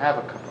you already have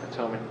a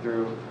atonement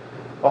through.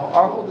 Well,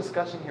 our whole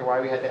discussion here, why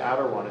we had the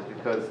outer one, is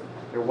because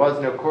there was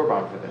no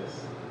korban for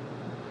this,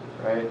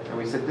 right? And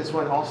we said this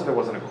one also there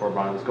wasn't a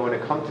korban; it was going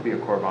to come to be a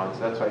korban, so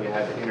that's why you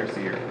had the inner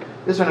seir.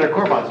 This one had a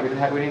korban, so we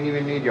didn't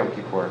even need Yom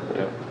Kippur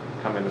to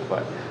come into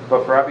play.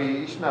 But for Rabbi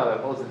Yishmael, that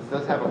holds it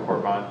does have a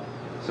korban.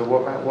 So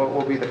what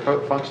will be the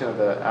function of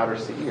the outer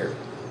seir?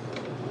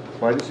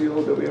 Why does he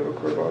hold that we have a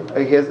korban?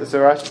 So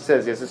Rashi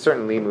says he has a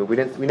certain limud.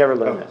 We never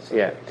learned this.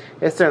 Yeah,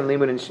 he has a certain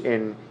limud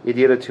in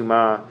Yediyah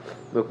Tumah.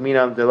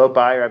 Mukminam de lo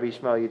bai Rabbi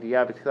Yishmael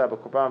Yediyah b'tchila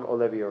b'korban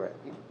olevi oret.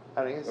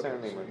 I think it's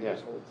certainly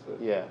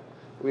yeah.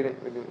 We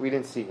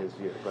didn't see his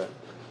view, but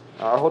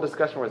our whole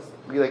discussion was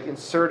we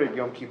inserted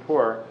Yom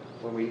Kippur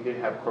when we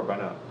didn't have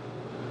korbanot.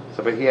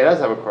 So, but he does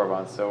have a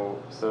korban. So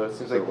it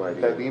seems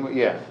like that limud.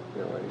 Yeah.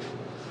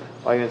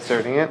 Why are you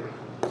inserting it?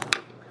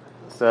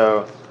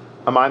 So,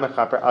 amay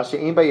mechaper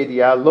ashe'im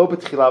ba'yediyah lo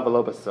b'tchila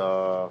v'lo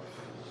b'sof.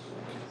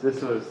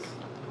 This was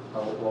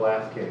the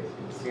last case: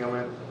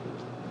 concealment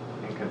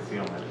and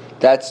concealment.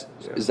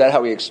 Is that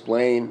how we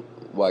explain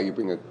why you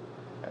bring a?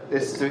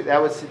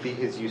 That would be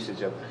his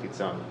usage of the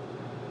chitzon.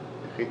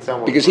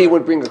 Because he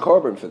would bring a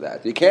korban for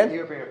that. You can't. He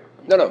would bring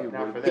No.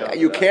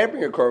 You can't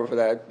bring a korban for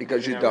that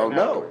because you don't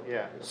know.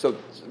 Yeah. So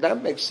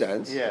that makes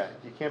sense. Yeah,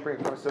 you can't bring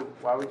a korban. So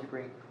why would you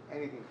bring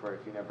anything for it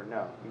if you never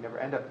know? You never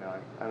end up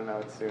knowing. I don't know.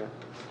 It's true.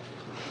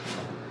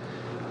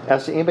 So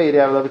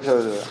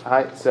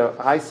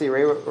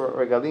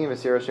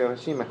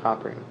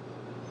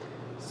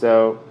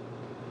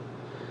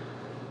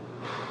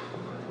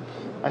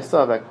I still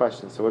have that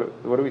question. So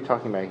what are we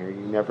talking about here?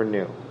 You never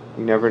knew.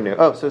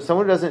 Oh, so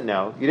someone who doesn't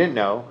know, you didn't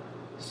know.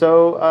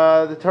 So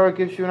the Torah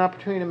gives you an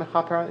opportunity to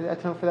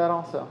atone for that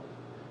also.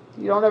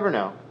 You don't ever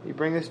know. You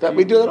bring this.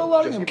 We do that a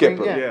lot of Yom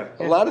Kippur.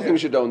 A lot of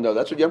things you don't know.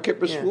 That's what Yom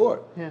Kippur is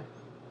for. Yeah.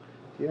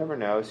 You never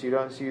know. So you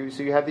don't. So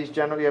you have these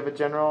general. You have a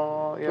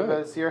general. You have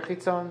a sir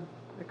chitzon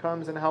that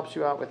comes and helps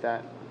you out with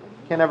that.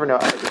 You can't ever know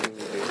everything you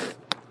do.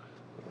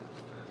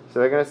 So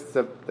they're going to.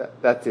 So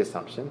that's the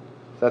assumption.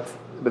 But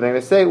they're going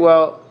to say,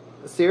 well,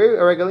 siri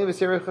or regalim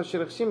siri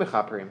chashirachshim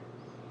mechaprim.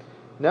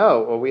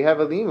 No. Well, we have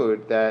a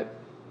limud that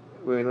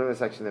we learned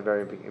this actually in the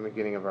very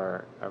beginning of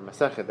our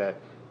masechet that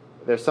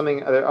there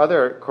are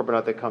other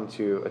korbanot that come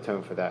to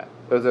atone for that.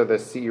 Those are the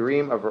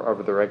sirim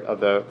of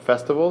the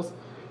festivals.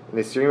 And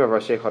the Sirim of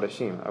Rosh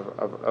Chodeshim,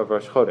 of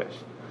Rosh Chodesh,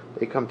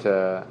 they come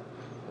to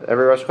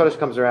every Rosh Chodesh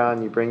comes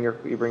around. You bring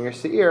your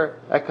seir.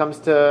 That comes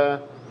to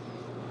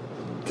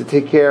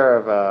take care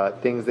of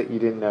things that you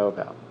didn't know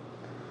about.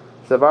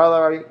 So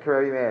Varla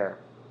Karabi Meir,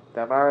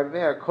 Damar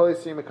Meir, Kol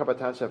Sirim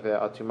Kapatan Shafeh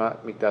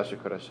Atumat Mikdash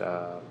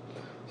Kodashah.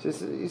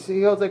 You see,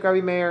 he holds like Rabbi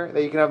Meir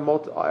that you can have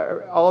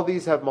all of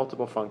these have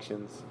multiple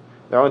functions.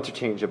 They're all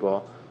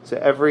interchangeable. So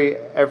every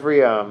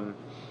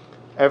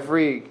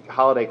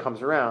holiday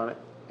comes around.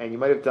 And you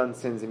might have done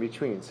sins in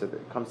between, so that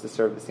it comes to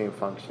serve the same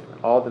function.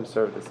 All of them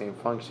serve the same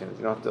function.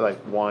 You don't have to like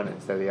one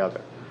instead of the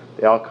other.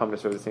 They all come to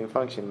serve the same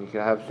function. You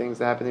can have things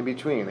that happen in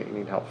between that you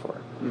need help for.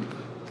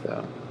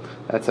 So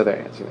that's how they're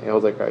answering. It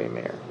holds like Rabbi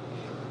Meir.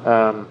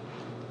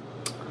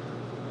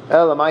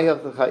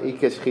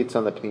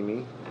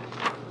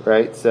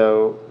 Right.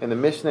 So in the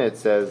Mishnah it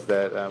says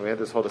that we had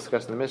this whole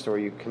discussion in the Mishnah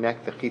where you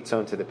connect the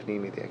chitzon to the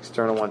pnimi, the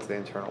external one to the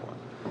internal one.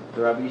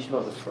 The Rabbi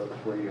Yishmael is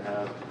where you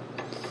have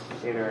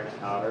inner and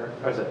outer.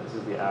 Oh, sorry, this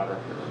is the outer.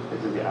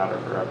 This is the outer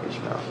for Rabbi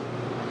Yishmael.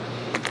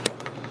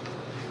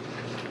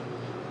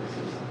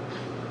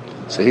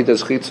 So he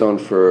does chitzon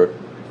for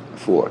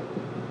 4.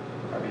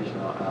 Rabbi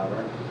Yishmael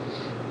outer.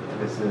 And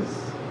this is.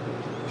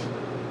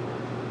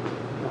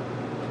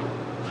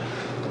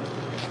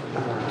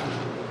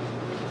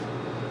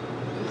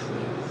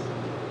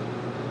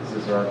 This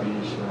is Rabbi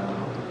Yishmael.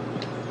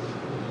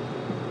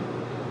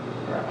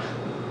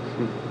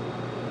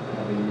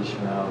 Rabbi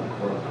Yishmael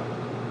Korban.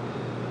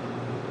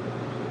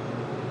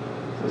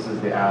 This is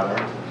the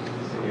outer.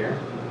 See here.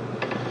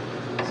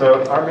 So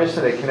our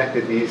Mishnah, they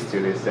connected these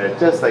two. They said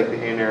just like the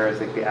inner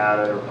is like the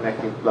outer, they were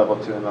connecting level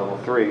 2 and level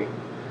 3,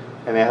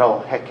 and they had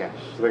all hekesh.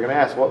 So they're going to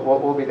ask, what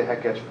will be the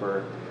hekesh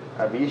for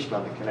Rabbi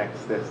Yishmael that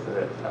connects this to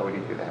this? How would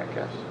he do the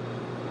hekesh?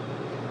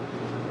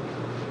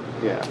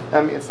 Yeah,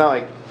 I mean, it's not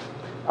like,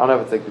 I don't know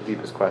if it's like the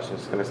deepest question.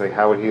 It's going to say,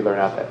 how would he learn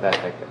out that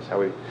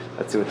hekesh?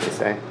 Let's see what they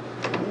say.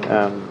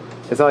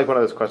 It's not like one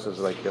of those questions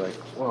where like you're like,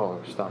 whoa,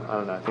 we're stumped. I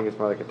don't know. I think it's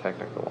more like a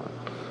technical one.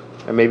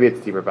 And maybe it's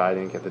deeper, but I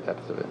didn't get the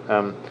depth of it.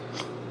 All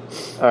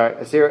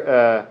right, so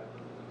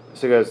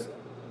it goes,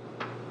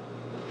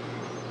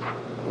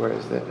 where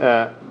is it?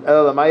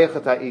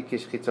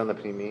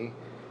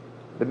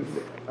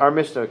 Our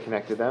Mishnah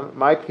connected them.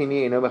 My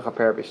pini eno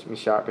mechaper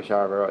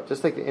b'shar,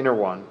 just like the inner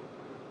one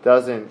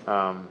doesn't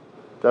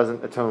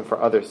atone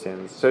for other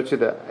sins, so too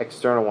the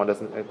external one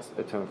doesn't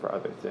atone for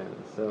other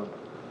sins. So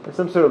there's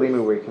some sort of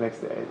limud where he connects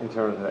the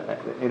internal to the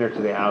inner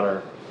to the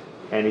outer.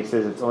 And he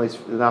says it's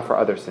not for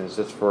other sins,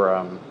 just for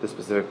the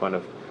specific one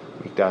of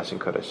Mikdash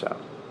and Kodashah.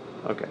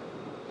 Okay.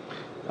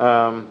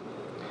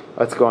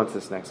 Let's go on to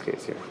this next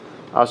case here.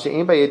 Right?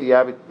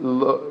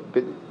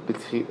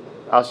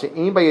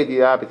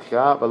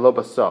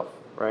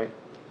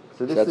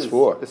 So that's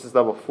 4. This is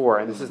level 4,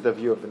 and this is the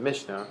view of the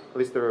Mishnah. At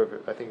least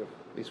I think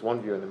at least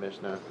one view in the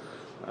Mishnah.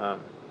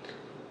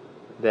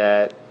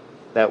 That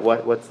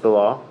what's the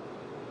law?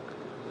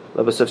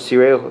 So Rabbi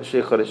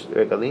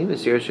Yehuda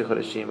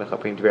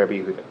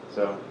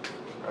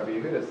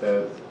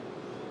says,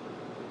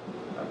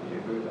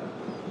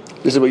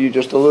 this is what you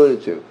just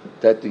alluded to,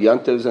 that the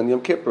Yontovs and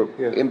Yom Kippur,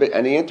 and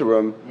the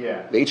interim,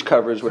 they each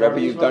covers whatever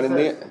you've done in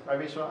the...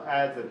 Rabbi Yishmael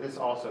adds that this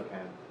also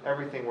can.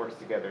 Everything works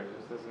together.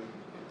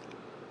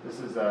 This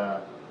is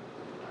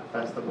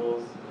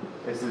festivals.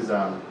 This is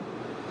the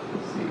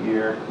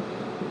year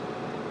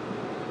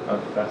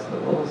of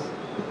festivals.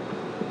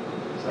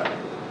 Sorry.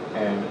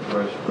 And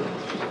Rosh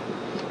Chodesh.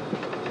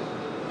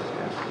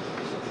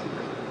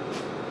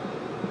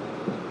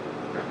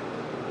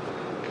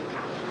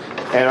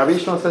 And Rabbi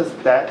Yishmael says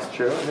that's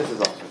true, and this is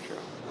also true.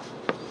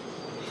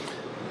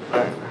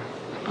 Okay.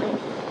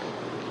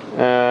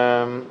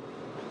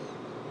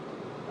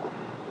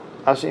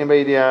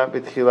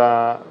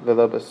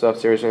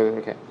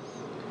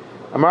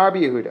 Amar Rabbi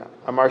Yehuda,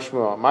 Amar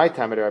Shmuel, my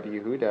time at Rabbi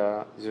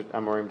Yehuda. These are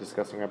Amorim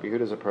discussing Rabbi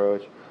Yehuda's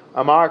approach.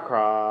 Amar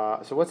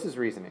Kra. So what's his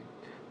reasoning?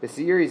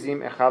 V'seir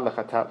izim echad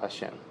lechatat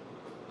Hashem.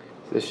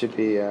 So this should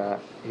be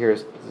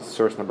here's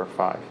source number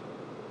 5.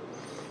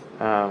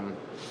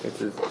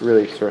 This is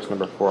really source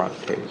number 4 on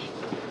the page.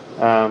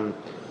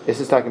 This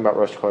is talking about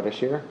Rosh Chodesh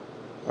here.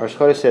 Rosh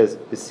Chodesh says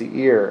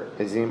v'seir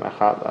izim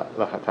echad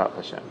lechatat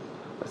Hashem.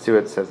 Let's see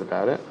what it says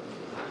about it.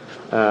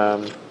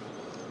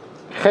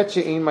 Chet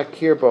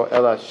makir bo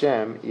el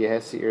Hashem yeh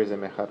seir ze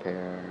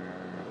mechaper.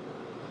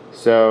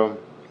 So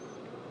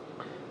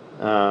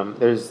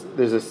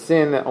there's a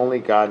sin that only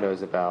God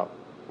knows about.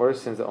 What are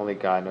sins that only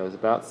God knows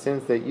about?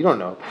 Sins that you don't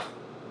know about.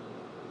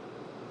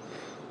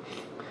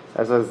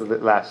 That's what the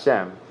last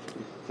Shem.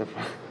 So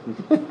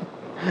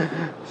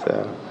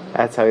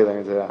that's how he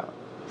learns it out.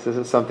 So this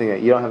is something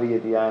that you don't have a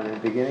yediyah in the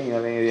beginning, you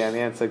don't have a yediyah in the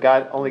end. So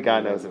only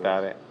God knows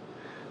about it.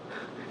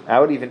 I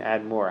would even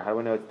add more. How do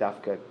we know it's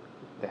dafka,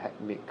 the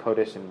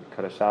kodesh and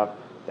kodeshav?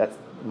 That's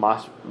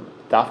dafka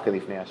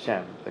lifnei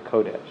Hashem, the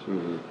kodesh.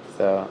 Mm-hmm.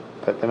 So,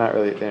 but they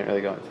didn't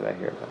really go into that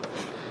here.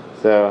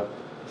 So,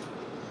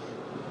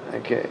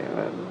 okay,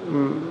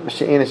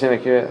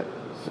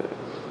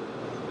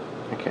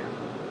 okay.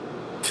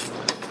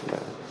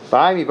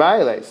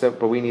 So,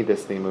 but we need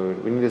this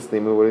limud. We need this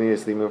limud. What do we need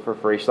this limud for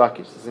Reish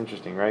Lakish? This is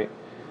interesting, right?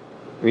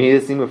 We need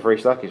this limud for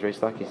Reish Lakish. Reish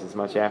Lakish is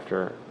much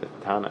after the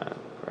Tana,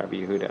 Rabbi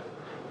Yehuda.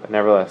 But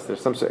nevertheless,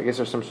 there's some sort of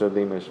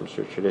limud, some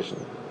sort of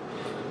tradition.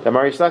 The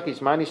Reish Lakish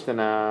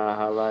manishtana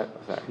halai.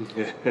 Sorry,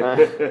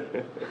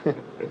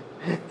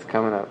 it's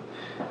coming up.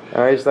 The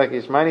Reish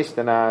Lakish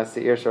manishtana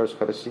seir shorosh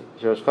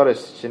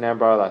chodesh shenem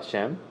bar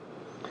Hashem.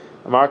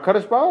 Amar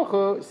Kadosh Baruch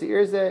Hu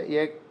seir ze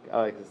yek. I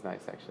like this,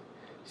 nice actually.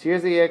 Seir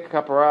ze yek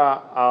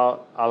kapara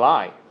al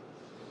alai.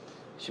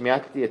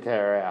 Shemiakti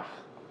etereach.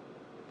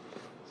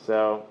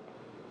 So.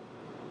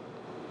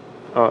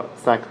 Oh,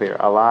 it's not clear.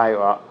 Alai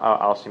or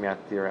al shemiat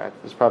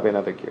direct. There's probably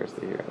another gears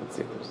to here. Let's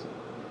see if there's.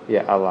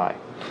 Yeah, alai.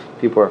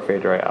 People are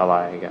afraid to write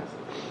alai, I guess.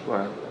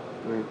 Wow.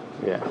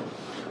 Yeah.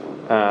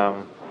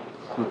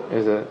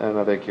 There's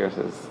another gear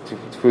says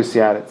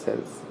Tfusiat. It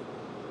says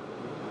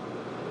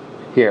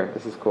here.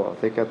 This is cool.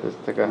 Take out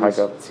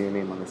Haggav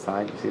Tzionim on the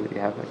side. You see that you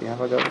have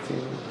Haggav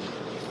Tzionim.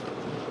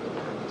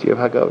 Do you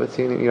have Haggav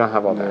Tzionim? You don't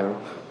have all that.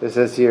 It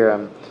says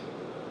here.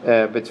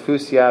 But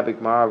Tfusia,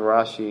 Bigmara,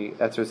 Rashi,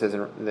 that's what it says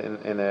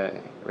in the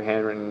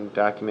handwritten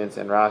documents,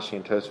 and Rashi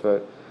and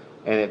Tosfot,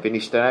 and it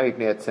Benishtanah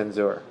Bipnei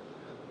Tzenzor.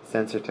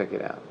 Censor took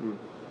it out.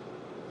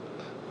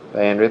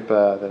 And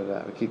Ripa,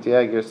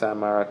 V'kitia Girsa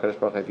Amara Kadosh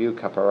Baruch Hu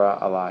Kapara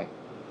Alai.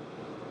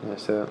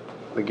 So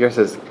the Gir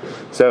says,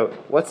 so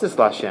what's this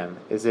Lashem?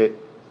 Is it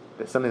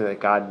something that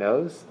God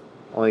knows,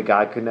 only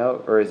God could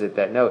know, or is it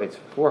that no, it's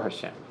for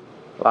Hashem,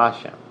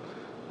 Lashem,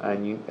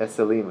 and that's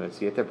the limud.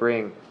 So you have to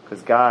bring,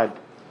 because God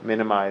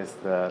minimize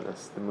the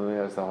moon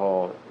as the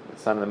whole. The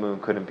sun and the moon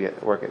couldn't be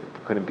at work.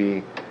 Couldn't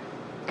be.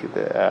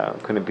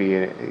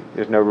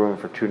 There's no room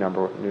for two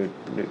new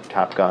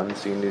top guns.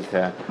 So you need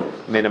to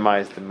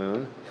minimize the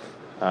moon.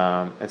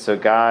 And so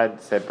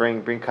God said,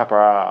 "Bring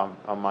kapara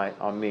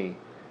on me,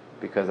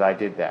 because I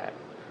did that."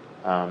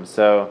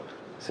 So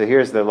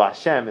here's the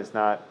lashem. It's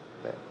not.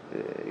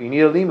 You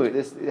need a limud.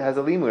 It has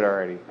a limud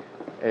already.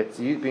 It's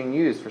being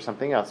used for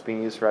something else.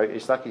 Being used for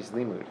Ishlaki's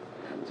limud.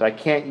 So I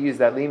can't use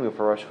that limud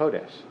for Rosh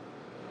Chodesh. Is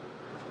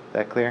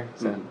that clear?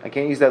 So I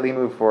can't use that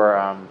limud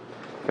for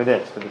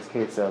this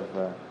case of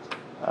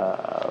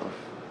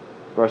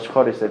Rosh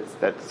Chodesh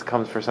that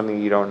comes for something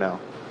you don't know.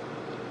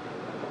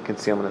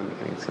 Concealment in the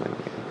beginning. Concealment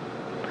in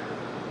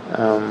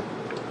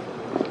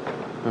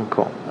the beginning.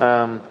 Cool.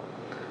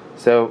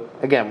 So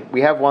again,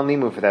 we have one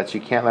limud for that, so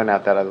you can't learn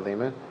out that other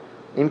limud.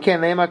 Imken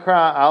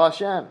lemakra al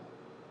Hashem.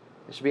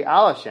 It should be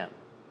al Hashem.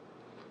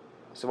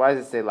 So why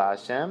does it say La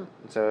Hashem?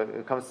 So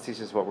it comes to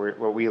teach us what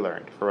we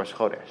learned for Rosh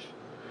Chodesh.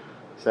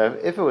 So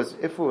if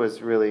it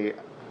was really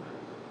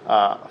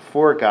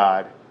for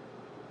God,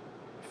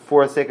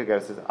 for the sake of God,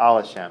 it says Al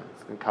Hashem.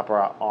 It's going to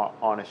kapara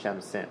on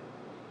Hashem's sin,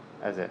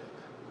 as if.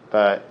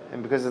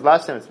 And because it's La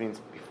Hashem, it means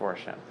before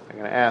Hashem. I'm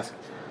going to ask.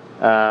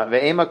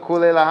 Ve'ema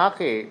kule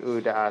lahachi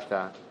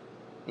uda'ata.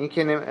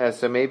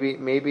 So maybe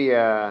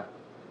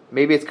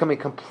it's coming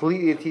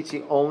completely to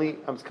teaching only.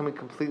 I'm coming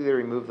completely to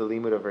remove the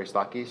limud of Reish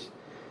Lakish.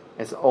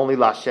 It's only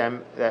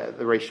Lashem,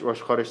 the Rosh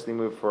Chodesh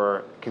limud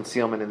for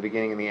concealment in the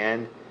beginning and the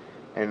end,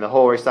 and the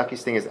whole Reish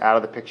Lakish thing is out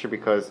of the picture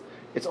because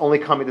it's only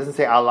coming. It doesn't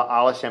say Al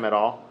Hashem at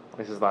all.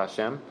 This is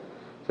Lashem.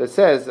 So it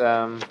says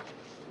my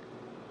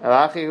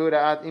Lashem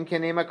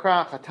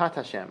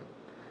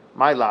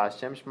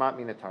shmat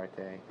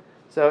minatarte.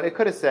 So it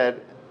could have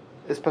said,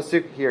 this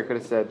pasuk here could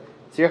have said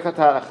Tzir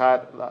chatat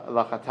achat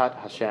lachatat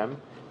Hashem,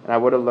 and I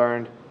would have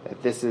learned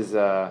that this is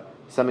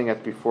something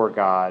that's before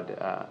God,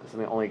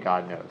 something only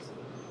God knows.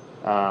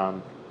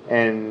 But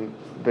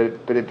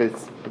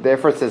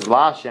therefore it says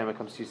La Hashem. It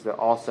comes to use that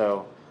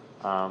also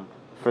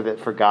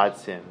for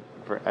God's sin,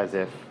 as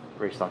if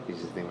Reish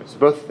Lakish's thing. So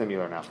both of them you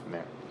learn out from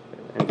there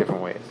in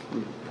different ways.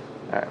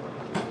 All right.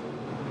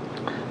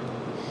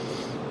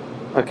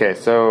 Okay,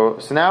 so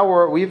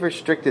now we've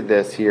restricted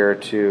this here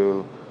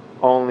to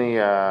only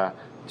to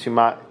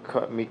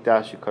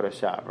Mikdash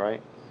Kodashah,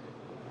 right?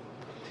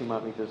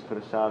 Tumat Mikdash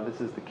Kodashav.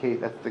 This is the case.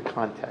 That's the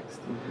context.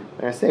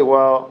 They're going to say,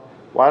 well,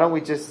 why don't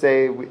we just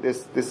say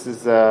this? This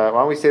is why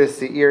don't we say the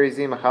Seir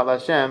Izim Achat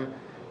Hashem?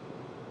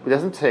 It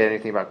doesn't say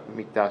anything about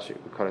Mikdash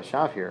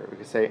Kodashav here. We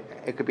could say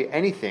it could be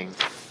anything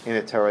in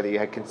the Torah that you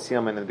had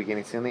concealment in the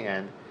beginning, concealment in the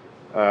end.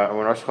 And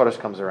when Rosh Chodesh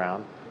comes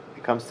around,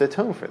 it comes to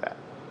atone for that.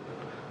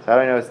 So I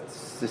don't know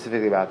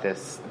specifically about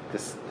this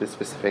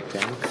specific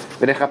thing.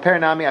 V'nechaper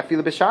nami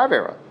afilu b'shar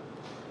vera.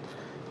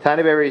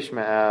 Tani ber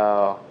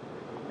Yishmael.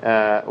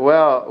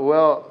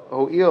 Well,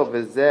 ho'il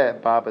v'zeh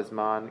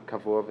babazman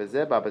kavua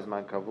v'zeh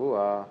babazman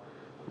kavua.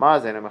 Ma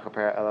zeinu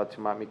mechaper ela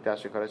tumat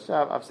mikdash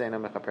kodashav. Av zeinu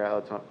mechaper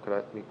ela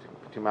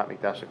tumat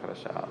mikdash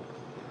kodashav.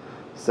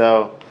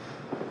 So,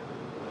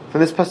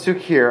 from this pasuk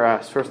here,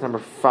 verse number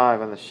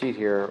 5 on the sheet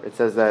here, it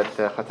says that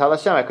Chatal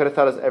Hashem, I could have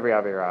thought it was every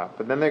Avirah,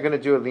 but then they're going to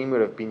do a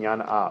limud of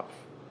Binyan Av.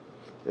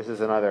 This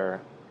is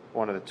another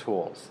one of the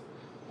tools.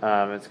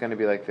 It's going to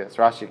be like this.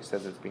 Rashi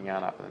says it's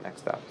Binyan Av in the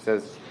next step. It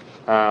says,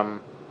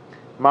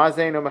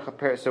 Ma'zeinu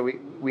mechaper. So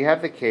we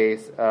have the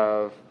case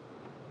of,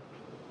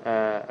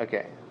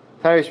 okay.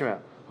 Tari Shmuel.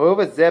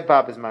 Ho'ova zeh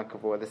bab bizman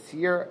kavua. The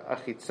Seir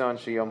Achitzon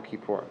Sheyom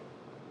Kippur.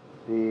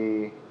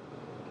 We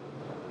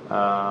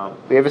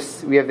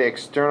have the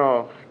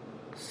external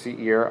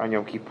seir on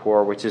Yom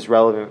Kippur, which is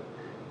relevant,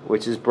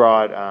 which is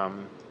brought.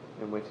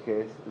 In which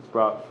case, it's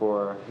brought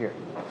for here.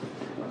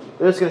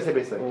 I'm just going to say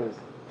basically like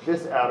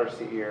this outer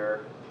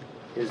seir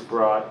is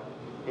brought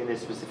in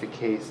this specific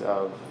case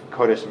of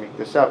Kodesh and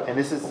Mikdash, and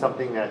this is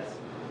something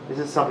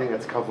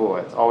that's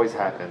kavua. It always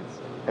happens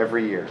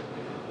every year.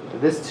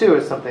 This too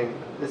is something.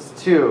 This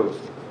too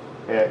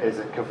is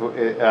a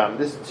kavua.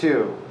 This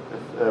too,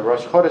 the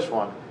Rosh Chodesh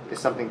one, is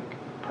something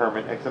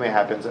permanent. Something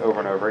happens over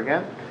and over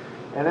again,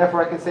 and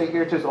therefore I can say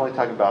here too is only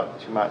talking about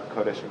Tumat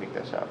Kodesh and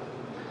Mikdash.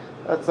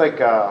 That's like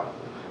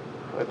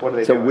what do they do?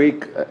 It's a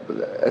week.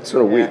 That's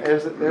sort of weak.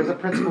 There's a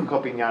principle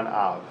called Binyan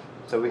Av.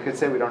 So we could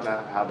say we don't know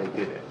how they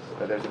did it,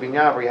 but there's a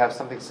Binyan where you have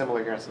something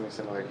similar here and something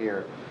similar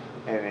here,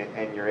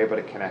 and you're able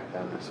to connect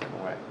them in a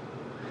certain way.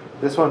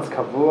 This one's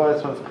kavua.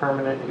 This one's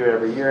permanent. You do it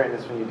every year, and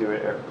this one you do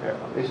it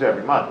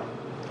every month.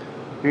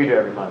 Here you do it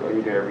every month, or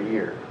you do it every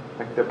year.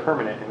 Like they're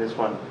permanent, and this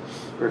one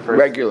refers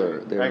regular.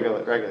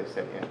 Regularly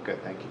say, yeah, good,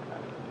 thank you.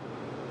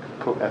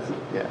 Cool,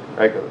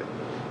 regularly.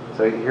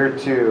 So here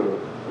too,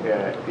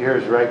 here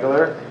is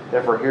regular.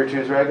 Therefore, here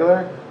too is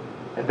regular,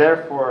 and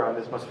therefore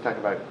this must be talking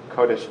about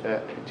Kodesh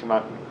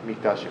Tumat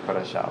Mikdash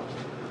Kodashav.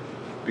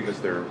 Because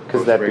they're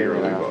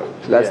regularly.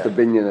 So that's the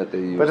binyan that they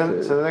use. But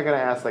then, so then they're going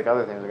to ask like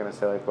other things. They're going to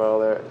say like, well,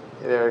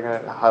 they're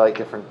going to highlight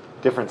different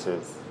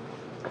differences.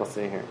 We'll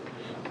see here.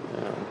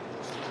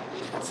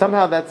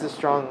 Somehow that's a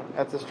strong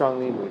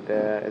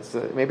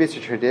limud. Maybe it's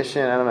a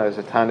tradition. I don't know. There's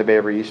a time to be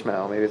every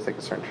Yishmael. Maybe it's like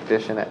a certain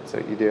tradition. That's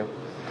what you do.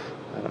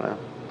 I don't know.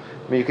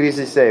 I mean, you could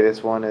easily say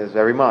this one is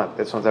every month.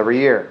 This one's every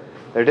year.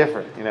 They're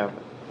different,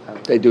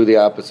 They do the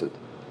opposite.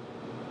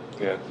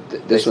 Yeah.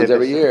 This one's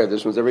every year.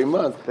 This one's every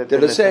month. They're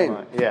the same.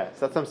 Yeah,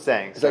 so that's what I'm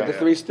saying. It's like the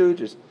Three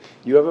Stooges.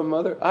 You have a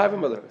mother. I have a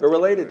mother. They're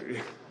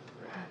related.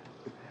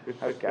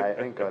 Okay, I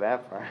didn't go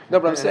that far. No,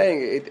 but I'm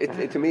saying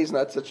it to me is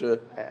not such a.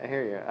 I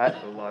hear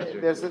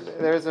you. There's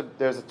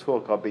a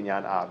tool called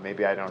Binyan Av.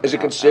 Maybe I don't. Is it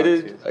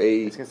considered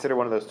a? It's considered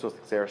one of those tools,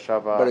 like Zera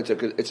Shava. But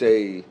it's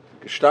a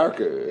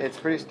starker. It's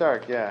pretty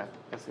stark. Yeah,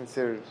 it's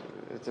considered.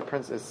 It's a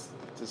prince. It's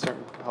a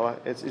certain.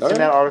 It's in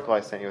that article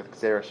I sent you with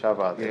Zera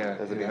Shava.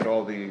 Yeah, it had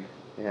all the.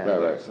 Yeah,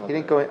 right. He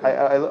didn't go.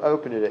 I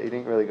opened it. He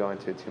didn't really go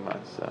into it too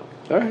much. So.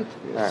 All right.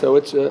 So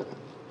it's a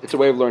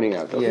way of learning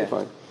out. Okay,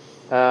 fine.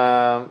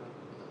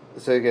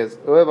 So he goes,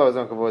 so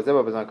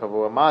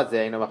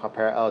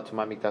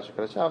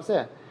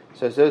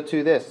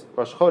to this,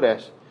 Rosh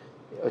Chodesh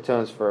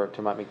atones for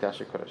Tumat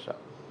Mikdash Kodashav.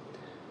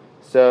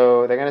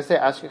 So they're going to say,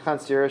 Ashkechan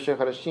Sira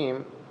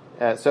Shechodashim.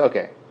 So,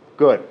 okay,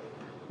 good.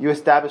 You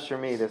established for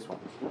me this one.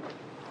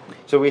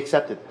 So we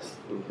accepted this.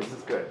 This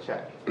is good,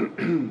 check.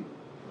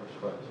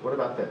 What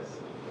about this?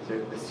 So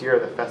this year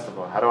of the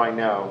festival, how do I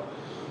know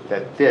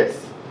that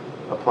this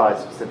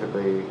applies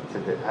specifically to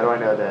this? How do I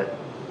know that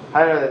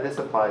this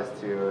applies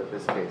to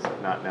this case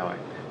of not knowing?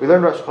 We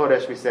learned Rosh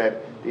Chodesh, we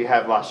said that you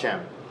have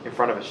Lashem in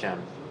front of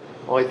Hashem.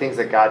 Only things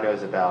that God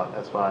knows about,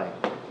 that's why.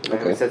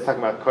 Okay. We said it's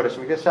talking about Kodesh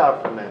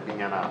Mikdash from the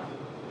Binyan Av.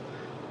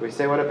 We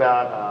say, what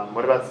about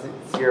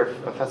this year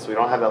of festival? We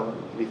don't have that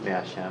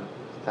Lifnei Hashem.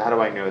 So how do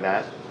I know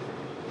that?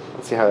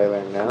 Let's see how they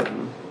learned that.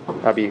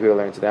 Rabbi Yehuda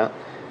learns it out.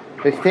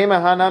 So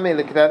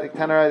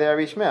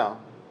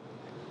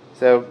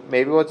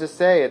maybe we'll just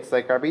say it's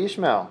like Rabbi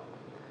Yishmael.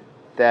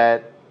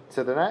 That,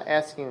 so they're not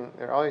asking,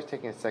 they're always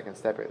taking a second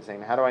step here. They're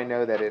saying, how do I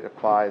know that it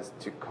applies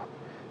to,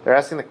 they're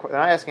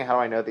not asking how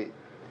do I know they're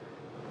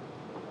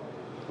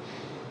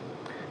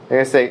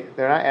going to say,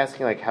 they're not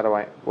asking like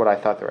what I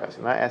thought they were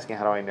asking. They're not asking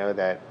how do I know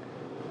that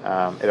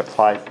it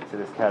applies to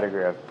this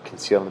category of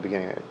concealed in the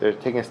beginning. They're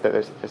taking a step,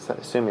 they're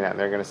assuming that, and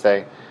they're going to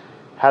say,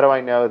 how do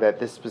I know that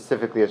this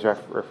specifically is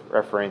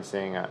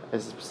referencing,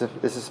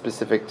 this is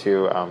specific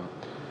to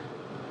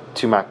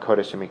Tumat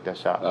Kodesh and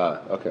Mikdash.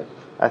 Okay.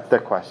 That's their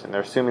question. They're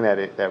assuming that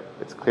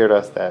it's clear to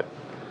us that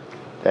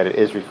that it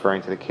is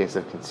referring to the case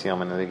of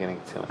concealment in the beginning,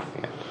 concealment at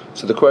the end.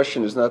 So the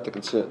question is not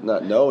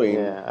not knowing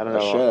I don't know.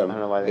 Hashem. I don't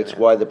know why it's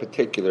why the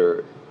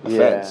particular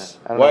offense.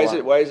 Why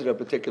is it a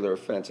particular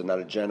offense and not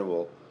a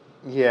general?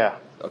 Yeah.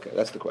 Okay,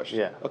 that's the question.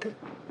 Yeah. Okay.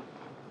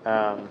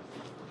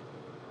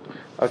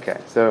 Okay.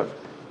 So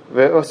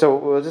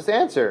we'll just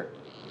answer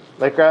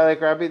like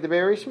Rabbi the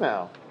Be'er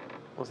Ishmael.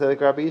 We'll say like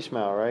Rabbi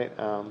Ishmael, right?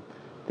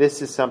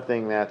 This is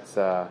something that's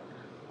the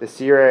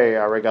Sirei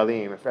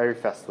Regalim. Every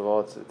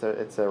festival,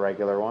 it's a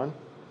regular one.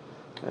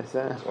 It's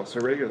also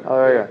regular.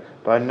 Oh, regular.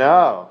 But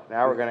no,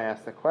 now we're going to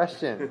ask the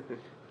question.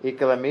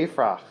 Ikala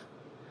Mifrach.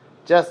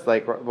 Just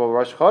like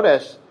Rosh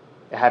Chodesh,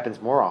 it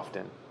happens more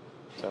often.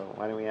 So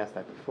why didn't we ask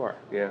that before?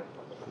 Yeah.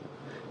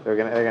 They're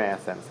gonna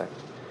ask that in a second.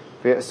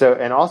 So,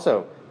 and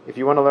also, if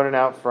you want to learn it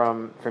out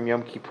from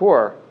Yom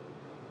Kippur,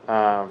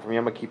 from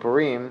Yom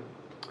Kippurim,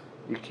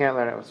 you can't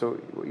learn it. So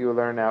you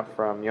learn out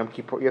from Yom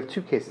Kippur. You have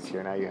two cases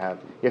here. Now you have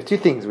two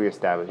things we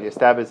establish. You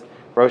establish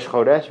Rosh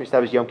Chodesh. We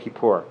establish Yom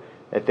Kippur,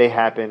 that they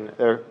happen.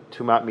 They're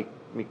Tumat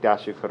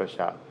Mikdashu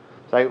Kodashah.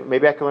 So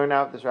maybe I can learn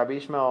out this Rabbi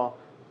Ishmael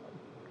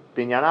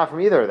Binyana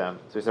from either of them.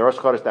 So we say Rosh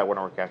Chodesh, that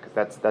wouldn't work out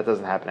because that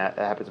doesn't happen. That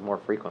happens more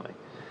frequently.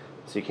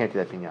 So you can't do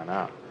that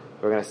Binyana.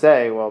 We're going to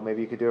say, well,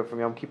 maybe you could do it from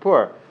Yom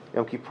Kippur.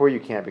 Yom Kippur you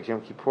can't because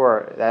Yom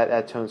Kippur that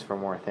atones for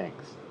more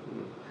things.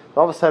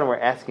 So all of a sudden we're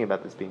asking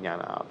about this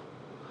Binyana.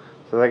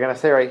 So they're going to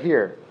say right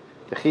here,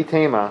 the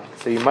Chitema.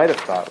 So you might have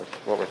thought, which is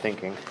what we're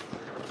thinking,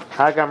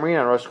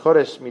 Hagamrinan Rosh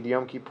Chodesh mid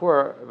Yom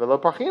Kippur velo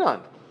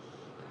Parchinan.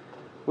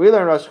 We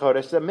learned Rosh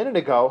Chodesh a minute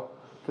ago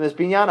from this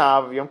Binyan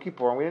of Yom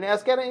Kippur, and we didn't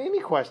ask any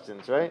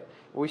questions, right?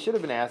 We should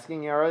have been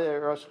asking.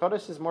 Rosh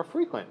Chodesh is more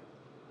frequent,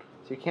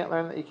 so you can't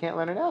learn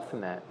it out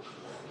from that.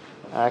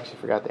 I actually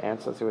forgot the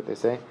answer. Let's see what they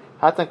say.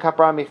 Hatan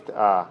kapra micht.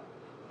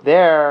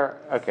 There.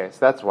 Okay, so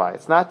that's why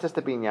it's not just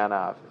a Binyan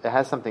of. It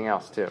has something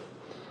else too.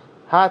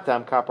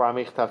 Hatam kapra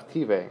michtav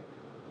tive.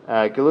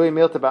 Gelui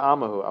milta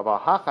ba'amahu. Aval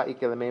hacha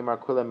ike lemeimar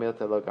kula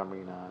milta lo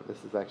gamrina.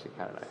 This is actually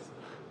kind of nice.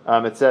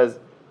 It says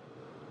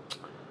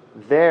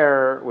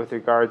there, with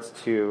regards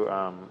to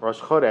Rosh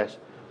Chodesh,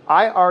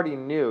 I already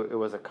knew it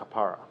was a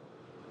kapara.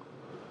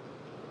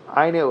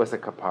 I knew it was a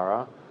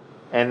kapara,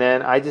 and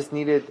then I just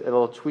needed a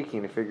little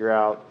tweaking to figure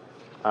out.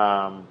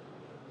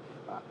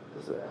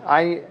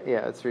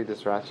 Let's read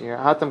this Rashi here.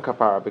 Hatam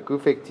kapara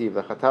begufek tiv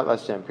lechatat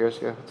lashem pirush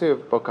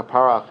katuv bo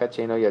kapara achet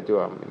sheino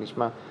yadua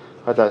nishma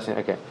chatat lashem.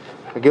 Okay.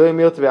 Gilui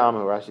mil tebe amu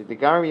Rashi. The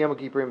gamer yom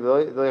kippurim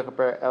lo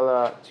yechaper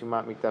ela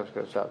tumat mikdash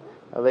kodesh.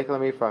 Alek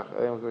lamifrach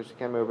yom kippurim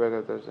shekem me'uber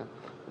kodesh.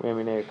 We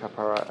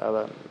kapara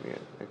ela.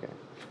 Okay.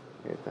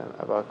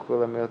 About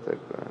kula milta.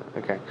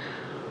 Okay.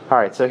 All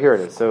right. So here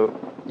it is. So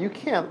you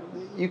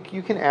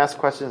can ask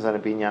questions on a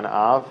binyan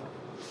av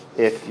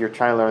if you're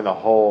trying to learn the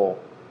whole.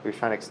 You're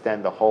trying to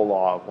extend the whole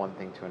law of one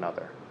thing to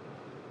another.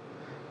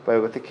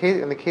 But with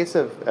in the case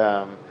of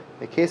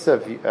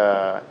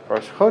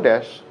Rosh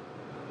Chodesh,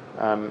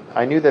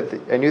 I knew that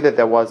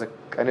there was a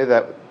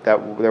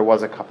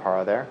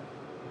kapara there.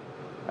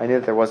 I knew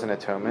that there was an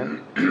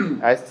atonement.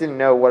 I just didn't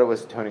know what it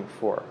was atoning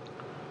for,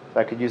 so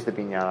I could use the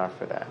binyana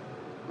for that.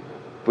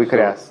 We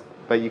could ask,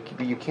 but you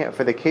can't.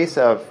 For the case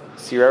of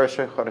Sirei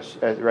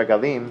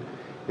Regalim,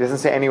 it doesn't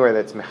say anywhere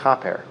that it's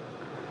mechaper.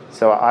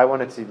 So I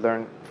wanted to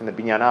learn from the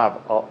Binyanav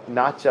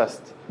not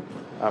just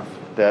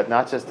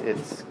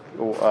its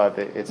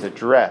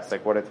address,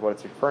 like what it's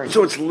referring to.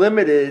 So it's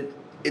limited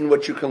in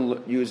what you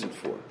can use it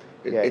for.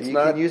 You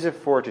can use it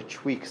for to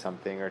tweak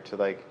something or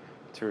to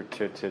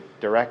to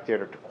direct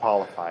it or to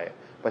qualify it,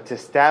 but to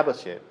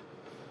establish it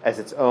as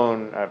its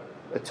own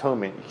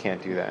atonement, you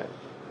can't do that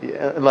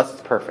unless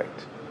it's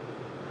perfect.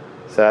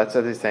 So that's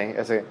what they're saying.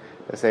 They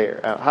say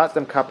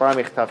Hatam kapara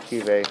michtav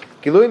tive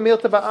gilui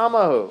milta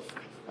ba'amahu.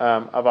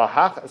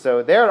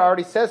 So there it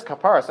already says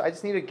kapara, so I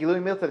just need a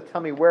gilui milta to tell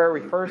me where it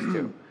refers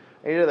to.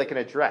 I need like an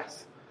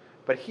address.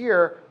 But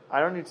here, I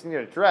don't need an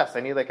address.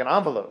 I need like an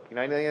envelope.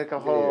 I need like a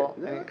whole.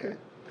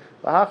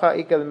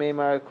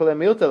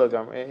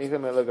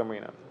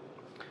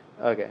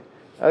 Okay.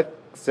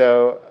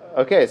 So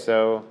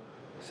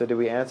did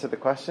we answer the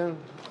question?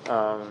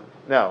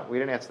 No, we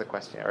didn't answer the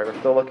question yet, right? We're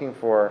still looking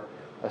for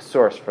a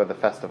source for the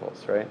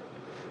festivals, right?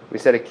 We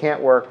said it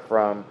can't work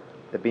from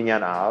the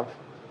Binyan Av,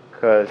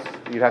 because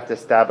you'd have to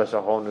establish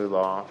a whole new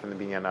law from the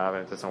Binyan Av,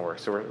 and it doesn't work.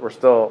 So we're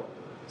still,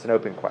 it's an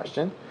open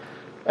question.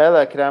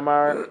 Ela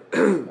Kramar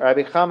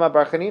Rabbi Chama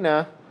Bar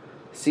Chanina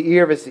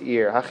Seir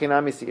v'Seir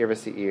Hachinami Seir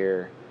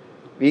v'Seir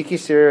V'iki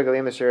Seir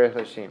Galim v'Seir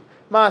Chashim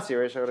Ma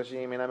Seir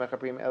Chashim Einam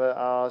Mechaprim Ela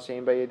Al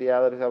Shein B'Yedi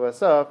Ala B'Chav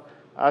Basaf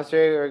Al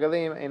Seir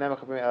Galim Einam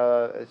Mechaprim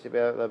Ela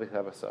Shebel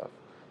B'Chav Basaf.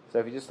 So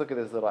if you just look at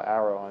this little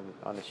arrow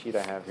on the sheet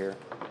I have here,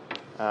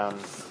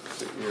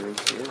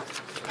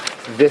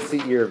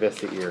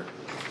 V'Seir.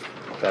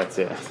 That's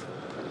it.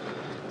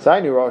 So I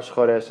knew Rosh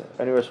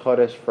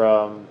Chodesh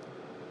from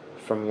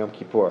Yom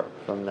Kippur,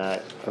 from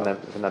that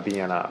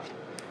Binyan Av.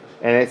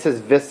 And it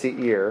says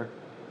V'Seir,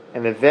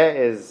 and the Ve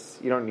is,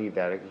 you don't need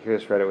that. You can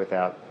just read it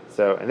without.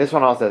 So, and this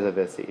one also has a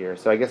V'Seir.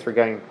 So I guess we're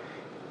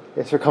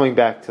coming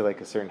back to like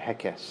a certain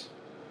Hekesh.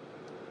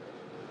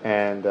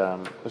 And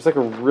there's like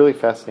a really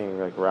fascinating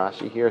like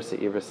Rashi here,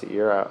 Seir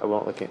v'Seir. I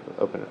won't look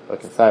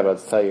inside, but I'll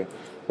just tell you.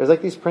 There's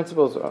like these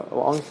principles. A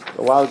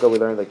while ago, we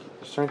learned like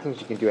certain things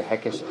you can do a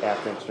hekesh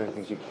after, and certain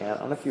things you can't. I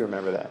don't know if you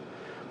remember that.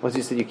 Once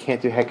you said you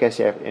can't do hekesh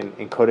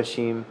in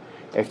Kodashim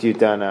after you've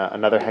done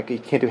another hekesh. You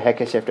can't do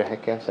hekesh after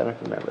hekesh. I don't know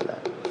if you remember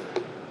that.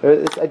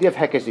 There's this idea of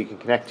hekesh, you can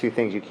connect two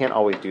things. You can't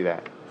always do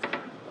that.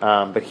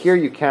 But here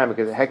you can,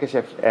 because hekesh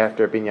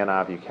after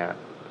binyanav you can.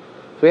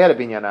 So we had a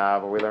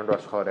binyanav where we learned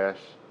Rosh Chodesh.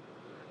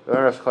 We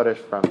learned Rosh Chodesh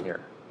from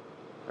here,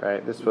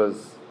 right? This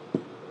was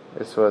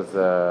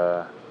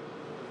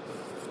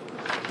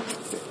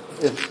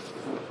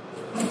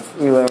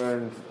we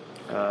learned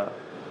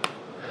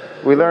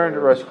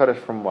Rosh Chodesh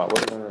from what? What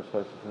did we learn Rosh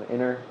Chodesh from the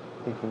inner?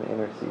 I think from the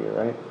inner seer,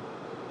 right?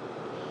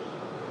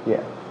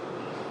 Yeah.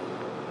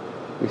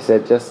 We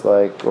said just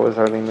like, what was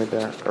our limit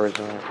there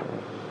originally?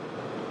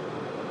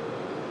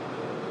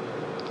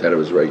 That it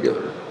was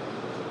regular.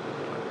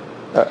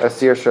 A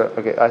seer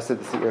okay, I said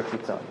the seer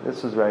kitzon.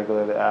 This was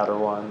regular, the outer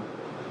one.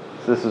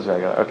 So this was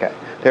regular. Okay.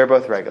 They were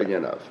both regular.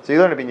 Binyanav. So you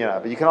learn a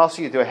binyanav, but you can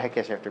also do a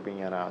hekesh after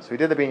binyanav. So we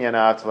did the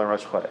binyanav to learn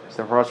Rosh Chodesh.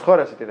 So from Rosh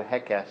Chodesh we did a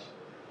hekesh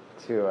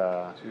to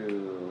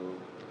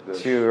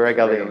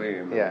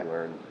regalim. Yeah.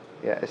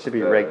 Yeah, it should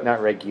be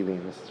not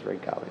regalim. This is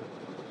regalim.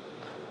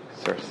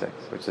 Source 6,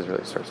 which is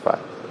really source 5.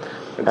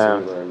 And so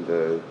we learned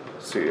the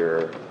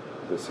seer.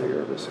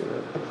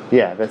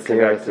 Yeah, that's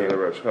connect to the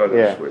Rosh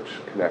Chodesh, which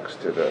connects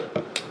to the.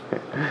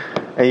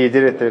 And you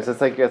did it there. So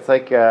it's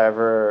like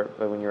ever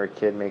when you were a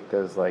kid make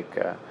those like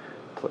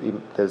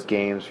those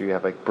games where you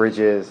have like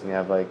bridges and you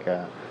have like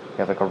a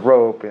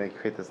rope and they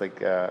create this like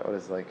what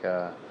is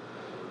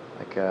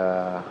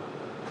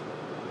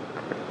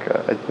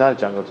not a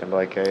jungle gym but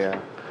like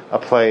a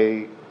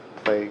play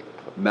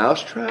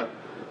Mousetrap.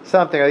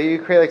 Something you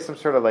create like some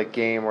sort of like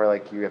game where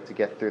like you have to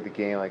get through the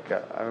game. Like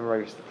I remember I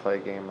used to play a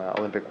game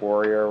Olympic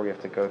Warrior where you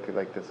have to go through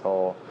like this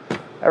whole.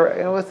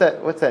 What's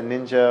that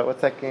ninja?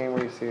 What's that game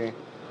where you see?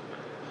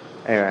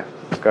 Anyway,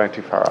 it's going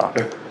too far off.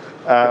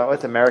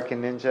 What's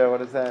American Ninja?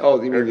 What is that?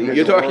 Oh,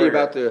 you're talking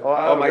about the.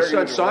 My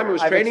son Simon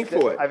was training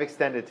for it. I've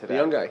extended to that. The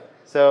young guy.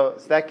 So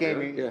that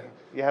game,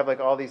 you have like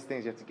all these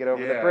things. You have to get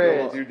over the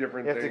bridge. Do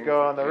different you have things. to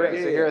go on the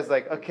ring. So here's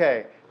like,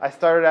 okay, I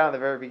started out in the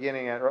very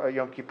beginning at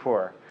Yom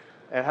Kippur.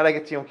 And how did I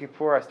get to Yom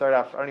Kippur? I started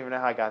out, I don't even know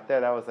how I got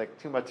there. That was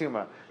like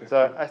Tuma.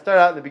 So I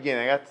started out in the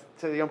beginning. I got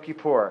to Yom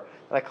Kippur.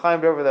 And I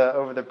climbed over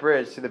the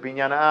bridge to the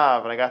Binyan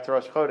Av, and I got to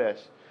Rosh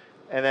Chodesh.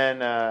 And then...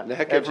 the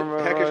hekesh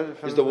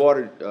is the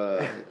water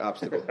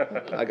obstacle.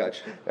 I got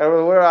you. The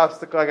water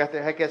obstacle, I got the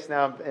hekesh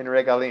now in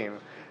Regalim.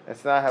 And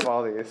so now I have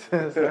all these.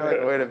 It's not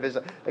like a way to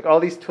visualize. Like all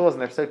these tools,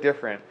 and they're so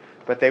different.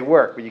 But they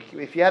work. But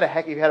if you had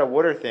a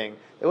water thing,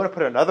 they want to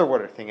put another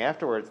water thing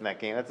afterwards in that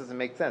game. That doesn't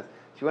make sense.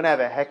 So you want to have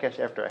a hekesh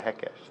after a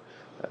hekesh.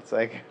 That's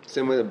like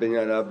same with the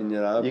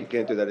binyanav. You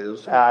can't do that.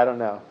 I don't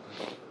know.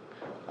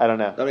 I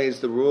mean, it's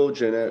the rule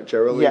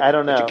generally. Yeah, I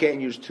don't know. But you can't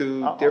use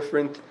two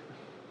different.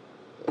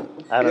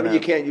 I don't know.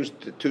 You can't use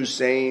two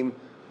same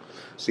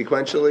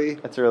sequentially.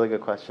 That's a really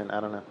good question.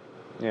 I don't know.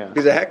 Yeah.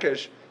 Because a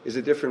hekesh is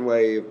a different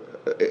way.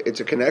 It's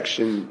a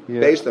connection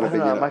based on a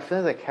binyanav. My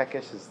feeling is like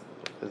hekesh is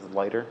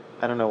lighter.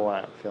 I don't know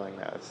why I'm feeling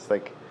that. It's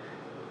like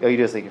you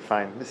do is like you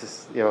find this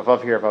is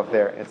above here, above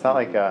there. It's not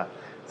like a.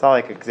 It's not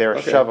like a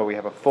Xera Shava. We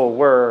have a full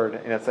word,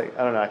 and it's like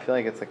I don't know. I feel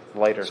like it's like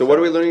lighter. So what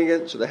are we learning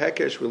again? So the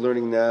hekesh we're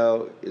learning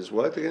now is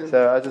what again?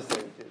 So I just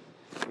say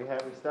we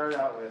started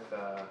out with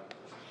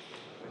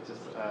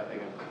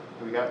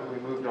again we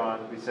moved on.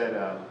 We said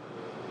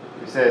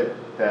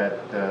that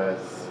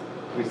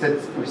we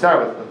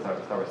started with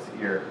let's start with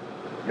Seir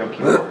Yom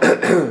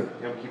Kippur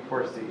Yom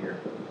Kippur Seir.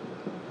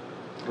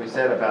 We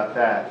said about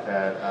that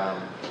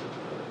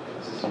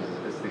this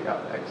is the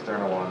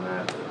external one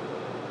that.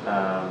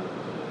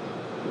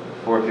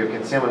 For if you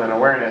concealment and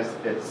awareness,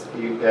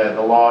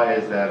 the law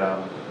is that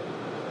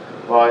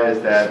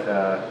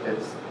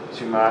it's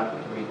tumat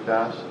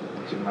mikdash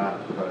and tumat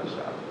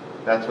kodashah.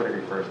 That's what it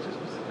refers to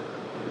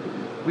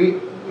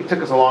specifically. It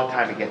took us a long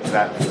time to get to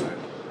that limit.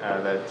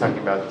 That talking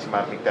about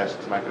tumat mikdash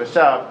and tumat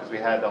kodashah because we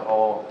had the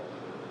whole.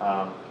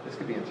 This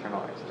could be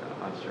internal or external.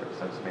 I'm not sure.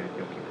 So I just made it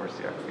Yom Kippur. I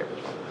forget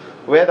which one.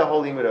 We had the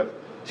whole limit of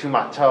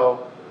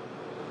tumato.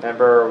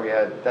 Remember, we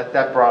had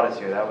that brought us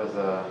here. That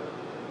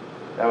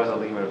was a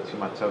limit of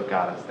Tumato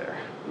got us there.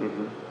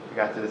 Mm-hmm. We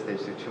got to the stage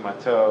through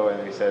Tumato,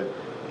 and we said,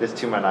 this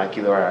Tumana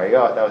Kilo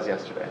Arayot, that was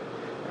yesterday.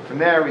 And from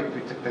there, we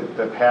took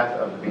the path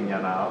of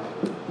Binyanav,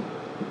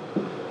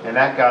 and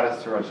that got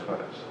us to Rosh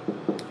Chodesh.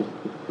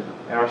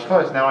 And Rosh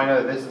Chodesh, now I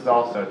know that this is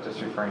also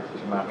just referring to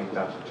Tumat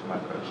Mikdash and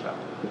Tumat Kodesh.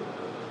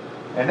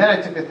 And then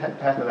I took the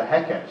path of the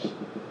Hekesh.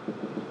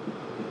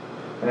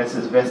 And this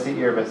is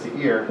Vesi'ir.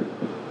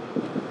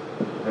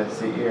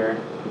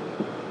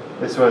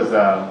 This was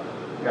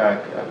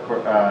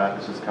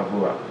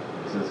Kavua.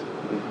 This is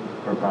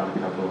Korban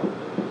Kavua.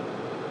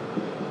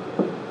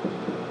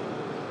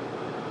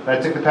 And I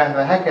took the path of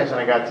the Hekesh and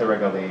I got to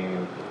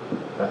Regalim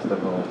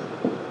festivals.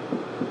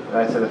 And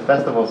I said the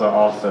festivals are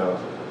also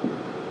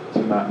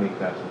Tumat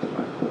Mikdash and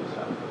Tumat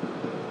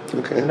Kodesh.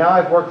 Okay. And now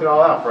I've worked it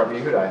all out for Rabbi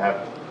Yehuda. I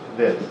have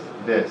this.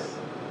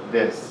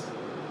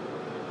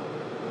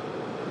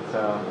 So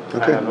I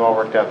have it all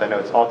worked out. I know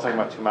it's all talking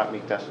about Tumat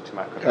Mikdash and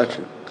Tumat Kodesh.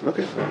 Gotcha.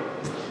 Okay.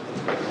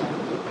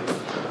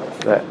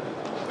 That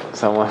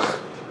someone,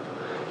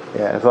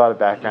 yeah, there's a lot of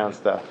background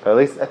stuff, but at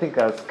least I think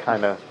that's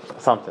kind of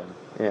something.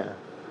 Yeah.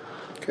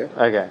 Okay.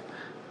 Okay.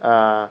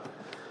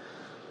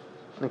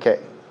 Okay.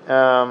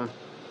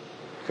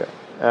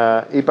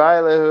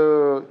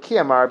 Ibailehu ki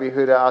amar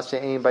Yehuda al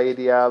she'ein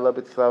bayidia lo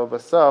b'tchilav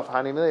b'sof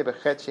hani milei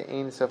b'chet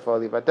she'ein sofo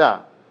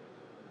livada.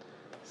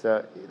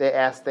 So they're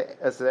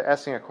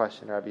asking a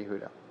question, Rabbi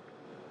Yehuda.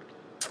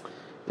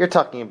 You're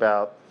talking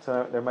about,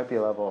 so there might be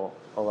another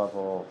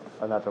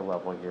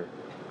level here,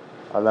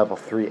 a level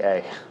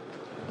 3A.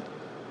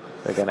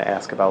 They're going to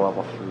ask about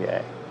level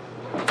 3A.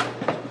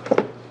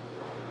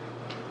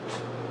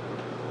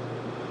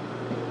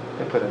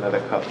 They put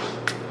another cup.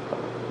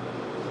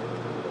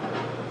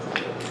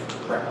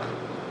 Crap.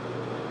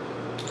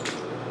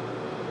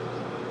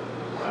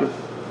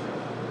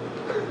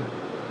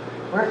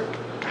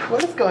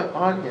 What is going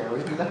on here? We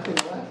have nothing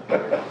left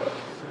here.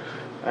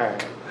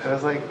 Alright. It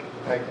was like,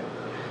 okay.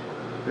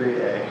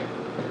 3A.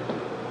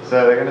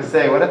 So they're going to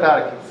say, what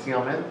about a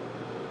concealment?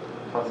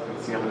 Plus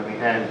concealment in the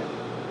end.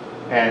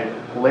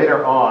 And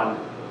later on,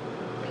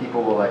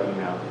 people will let you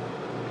know.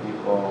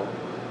 People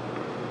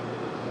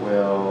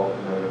will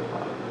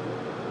notify.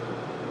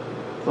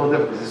 It's a little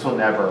different because this will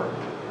never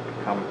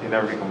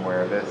become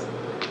aware of this.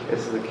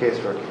 This is the case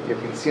where if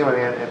concealment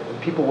in the end,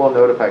 and people will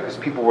notify because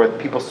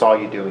people saw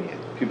you doing it.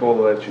 People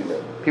will let you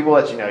know. People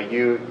let you know.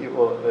 You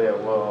will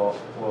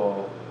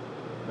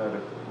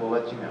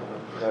let you know.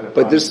 Notify.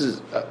 But this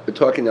is we're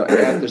talking now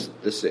after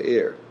the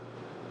Seir.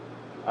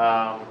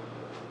 At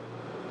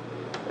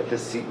the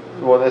this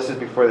is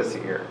before the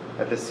Seir.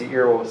 At the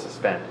Seir will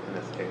suspend in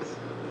this case.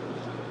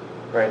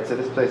 Right. So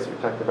this place we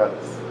talked about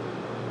this.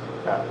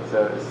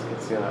 So this is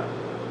concealment.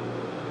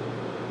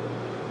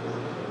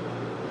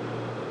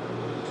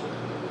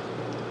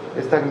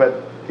 It's talking about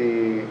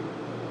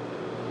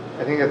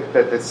I think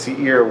that the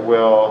Seir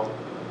will.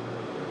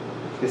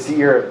 The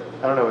Seir.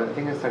 I don't know. I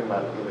think it's talking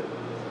about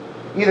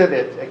either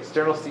the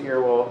external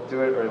Seir will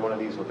do it or one of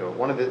these will do it.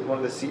 One of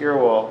the Seir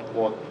will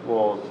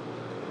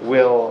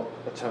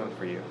atone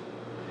for you.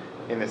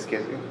 In this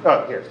case,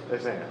 here they're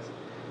saying this.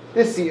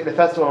 This Seir, the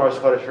festival of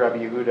Rosh Chodesh Rabbi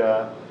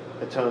Yehuda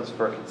atones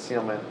for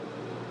concealment,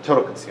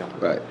 total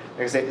concealment. Right.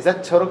 They say, is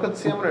that total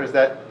concealment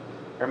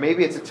or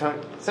maybe it's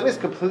something's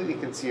completely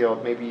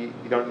concealed. Maybe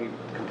you don't need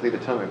complete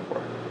atonement for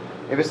it.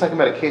 Maybe it's talking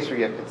about a case where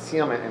you have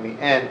concealment. In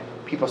the end,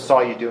 people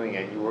saw you doing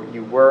it.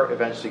 You were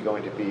eventually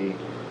going to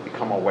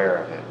become aware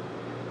of it.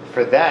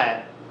 For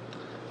that,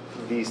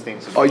 these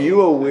things. Are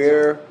you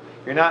aware?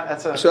 You're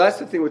not. So that's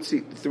the thing with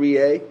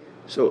 3A.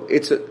 So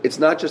it's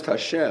not just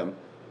Hashem.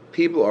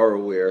 People are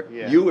aware.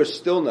 Yeah. You are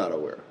still not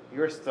aware.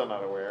 You're still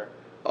not aware.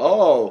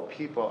 Oh.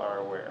 People are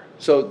aware.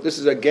 So this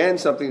is again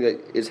something that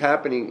is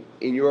happening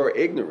in your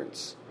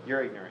ignorance.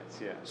 Your ignorance,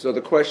 yeah. So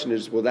the question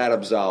is, will that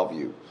absolve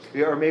you?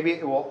 Yeah, or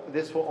maybe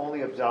this will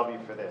only absolve you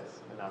for this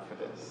and not for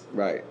this.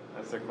 Right.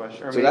 That's the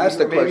question. Or so that's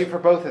the question. Maybe for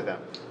both of them.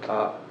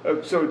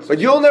 But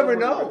you'll never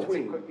know.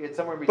 It's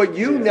somewhere between. But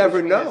you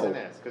never know.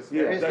 Because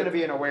there is going to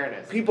be an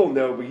awareness. People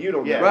know, but you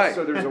don't know. Right.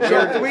 So there's So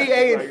awareness.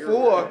 3A and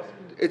 4,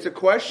 it's a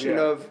question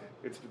of.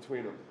 It's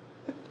between them.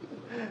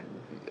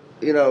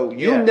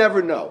 You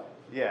never know.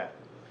 Yeah.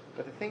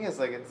 But the thing is,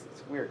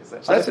 it's weird. So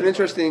that's an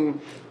interesting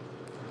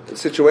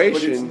situation.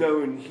 But it's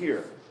known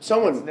here. It's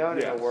known in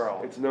the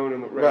world. It's known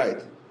in the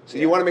right. So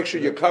you want to make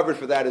sure you're covered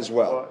for that as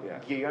well. Yeah,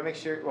 you want to make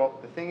sure. Well,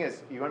 the thing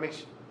is, you want to make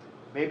sure.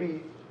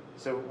 Maybe.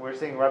 So we're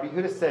saying Rabbi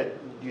Yehuda said,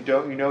 you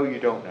don't know. You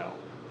don't know.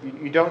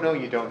 You don't know.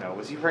 You don't know.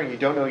 Was he referring? You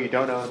don't know. You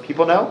don't know.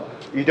 People know.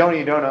 You don't know.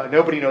 You don't know.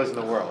 Nobody knows in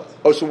the world.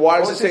 Oh, so why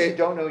does it say you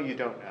don't know? You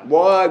don't know?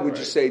 Why would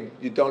you say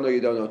you don't know?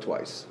 You don't know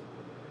twice? Is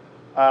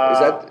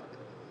that?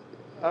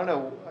 I don't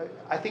know.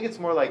 I think it's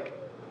more like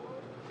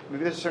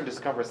maybe there's a certain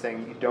discomfort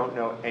saying you don't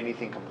know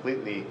anything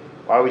completely.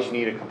 Why would you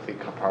need a complete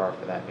kapara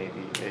for that?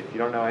 Maybe if you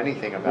don't know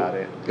anything about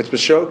it, it's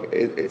bashok.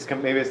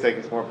 Maybe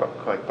it's more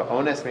like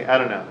ba'ones. I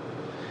don't know.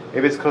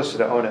 Maybe it's closer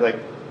to ones. Like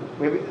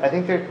maybe I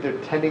think they're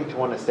tending to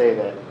want to say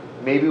that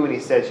maybe when he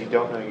says you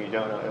don't know, you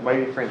don't know, it might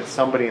be referring that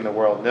somebody in the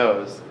world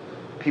knows.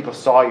 People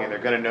saw you and they're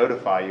going to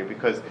notify you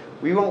because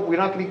you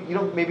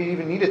don't maybe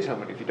even need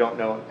atonement if you don't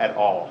know at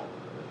all.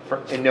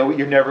 And know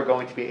you're never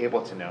going to be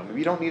able to know. Maybe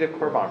you don't need a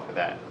korban for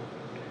that.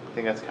 I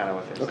think that's kind of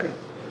what they're saying.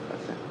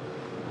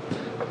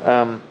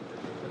 That's it.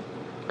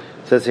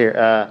 Says here,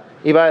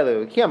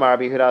 Ibailu, ki amar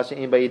Yehuda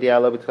she'im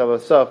ba'idiyah lo b'tchava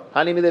sof,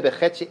 hani milei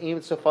b'chet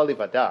she'im sofa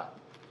livada.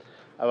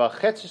 Aval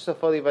chet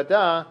she'sofa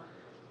livada,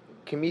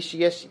 k'mish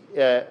yesh,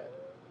 okay.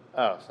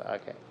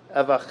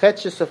 Aval chet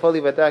she'sofa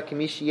livada,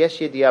 k'mish yesh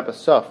yediyah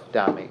b'sof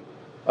dami.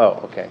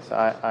 Oh, okay, so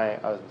I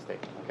was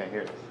mistaken. Okay,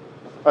 here it is.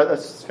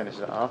 Let's just finish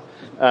it off.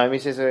 Okay,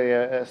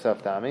 that's the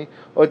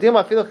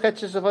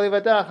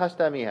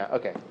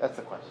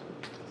question.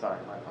 Sorry,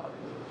 my apologies.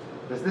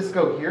 Does this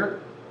go here?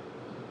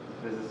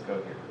 Does this go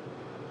here?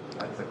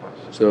 That's the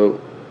question.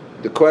 So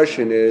the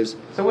question is.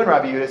 So when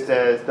Rabbi Yehuda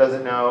says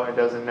doesn't know and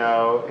doesn't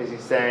know, is he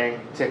saying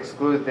to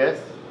exclude this?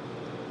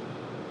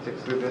 To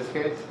exclude this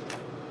case?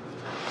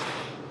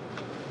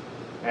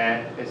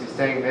 And is he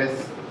saying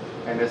this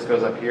and this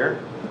goes up here?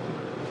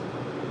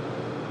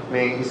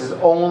 Meaning he says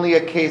only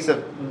a case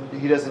of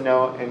he doesn't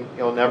know and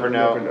he'll never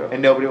know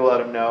and nobody will let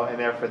him know, and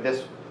therefore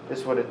this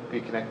would be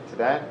connected to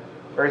that?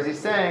 Or is he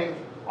saying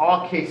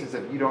all cases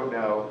of you don't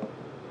know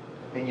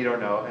and you don't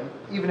know, and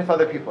even if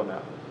other people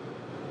know?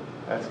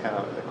 That's kind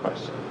of the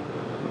question.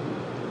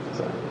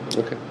 So,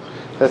 Okay.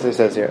 that's what he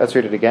says here. Let's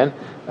read it again.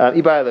 Level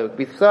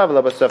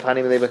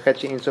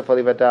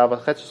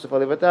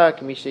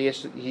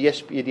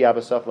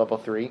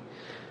 3.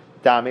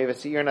 Dame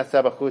v'si'ir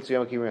nasa b'chutz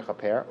v'yom kippur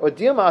mechaper. Or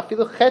dilma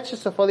afilu chet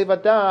shesofo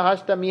livada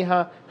hashda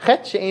miha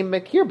chet she'em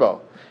mekirbo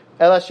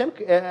el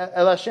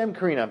Hashem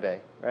karina be.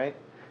 Right?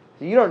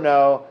 So you don't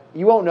know,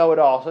 you won't know it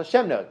all. So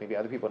Hashem knows. Maybe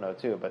other people know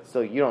too, but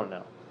still you don't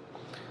know.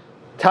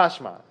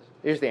 Tashma.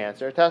 Here's the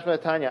answer. Tashma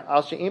Tanya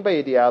al she'em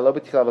b'yediah lo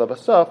b'tchilav lo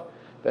b'sof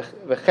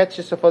v'chet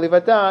shesofo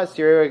livada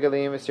sirei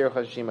regalim v'sirei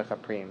chashim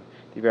mechaprim.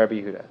 Rabbi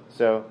Yehuda.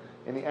 So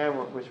in the end,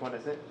 which one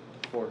is it?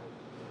 4.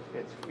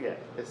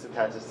 It's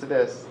attaches to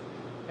this.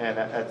 And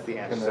that's the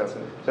answer.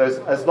 So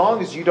as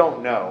long as you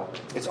don't know,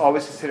 it's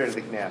always considered a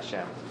Liknei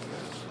Hashem.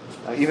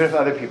 Even if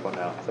other people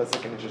know. So that's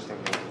like an interesting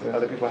thing. If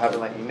other people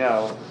haven't let you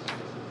know,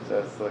 so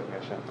it's the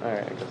Liknei Hashem.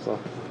 Alright,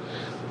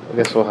 I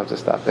guess we'll have to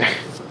stop there.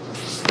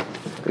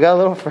 We got a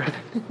little further.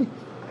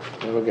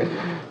 We'll get you.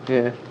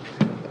 Yeah.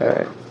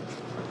 Alright.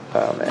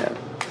 Oh man.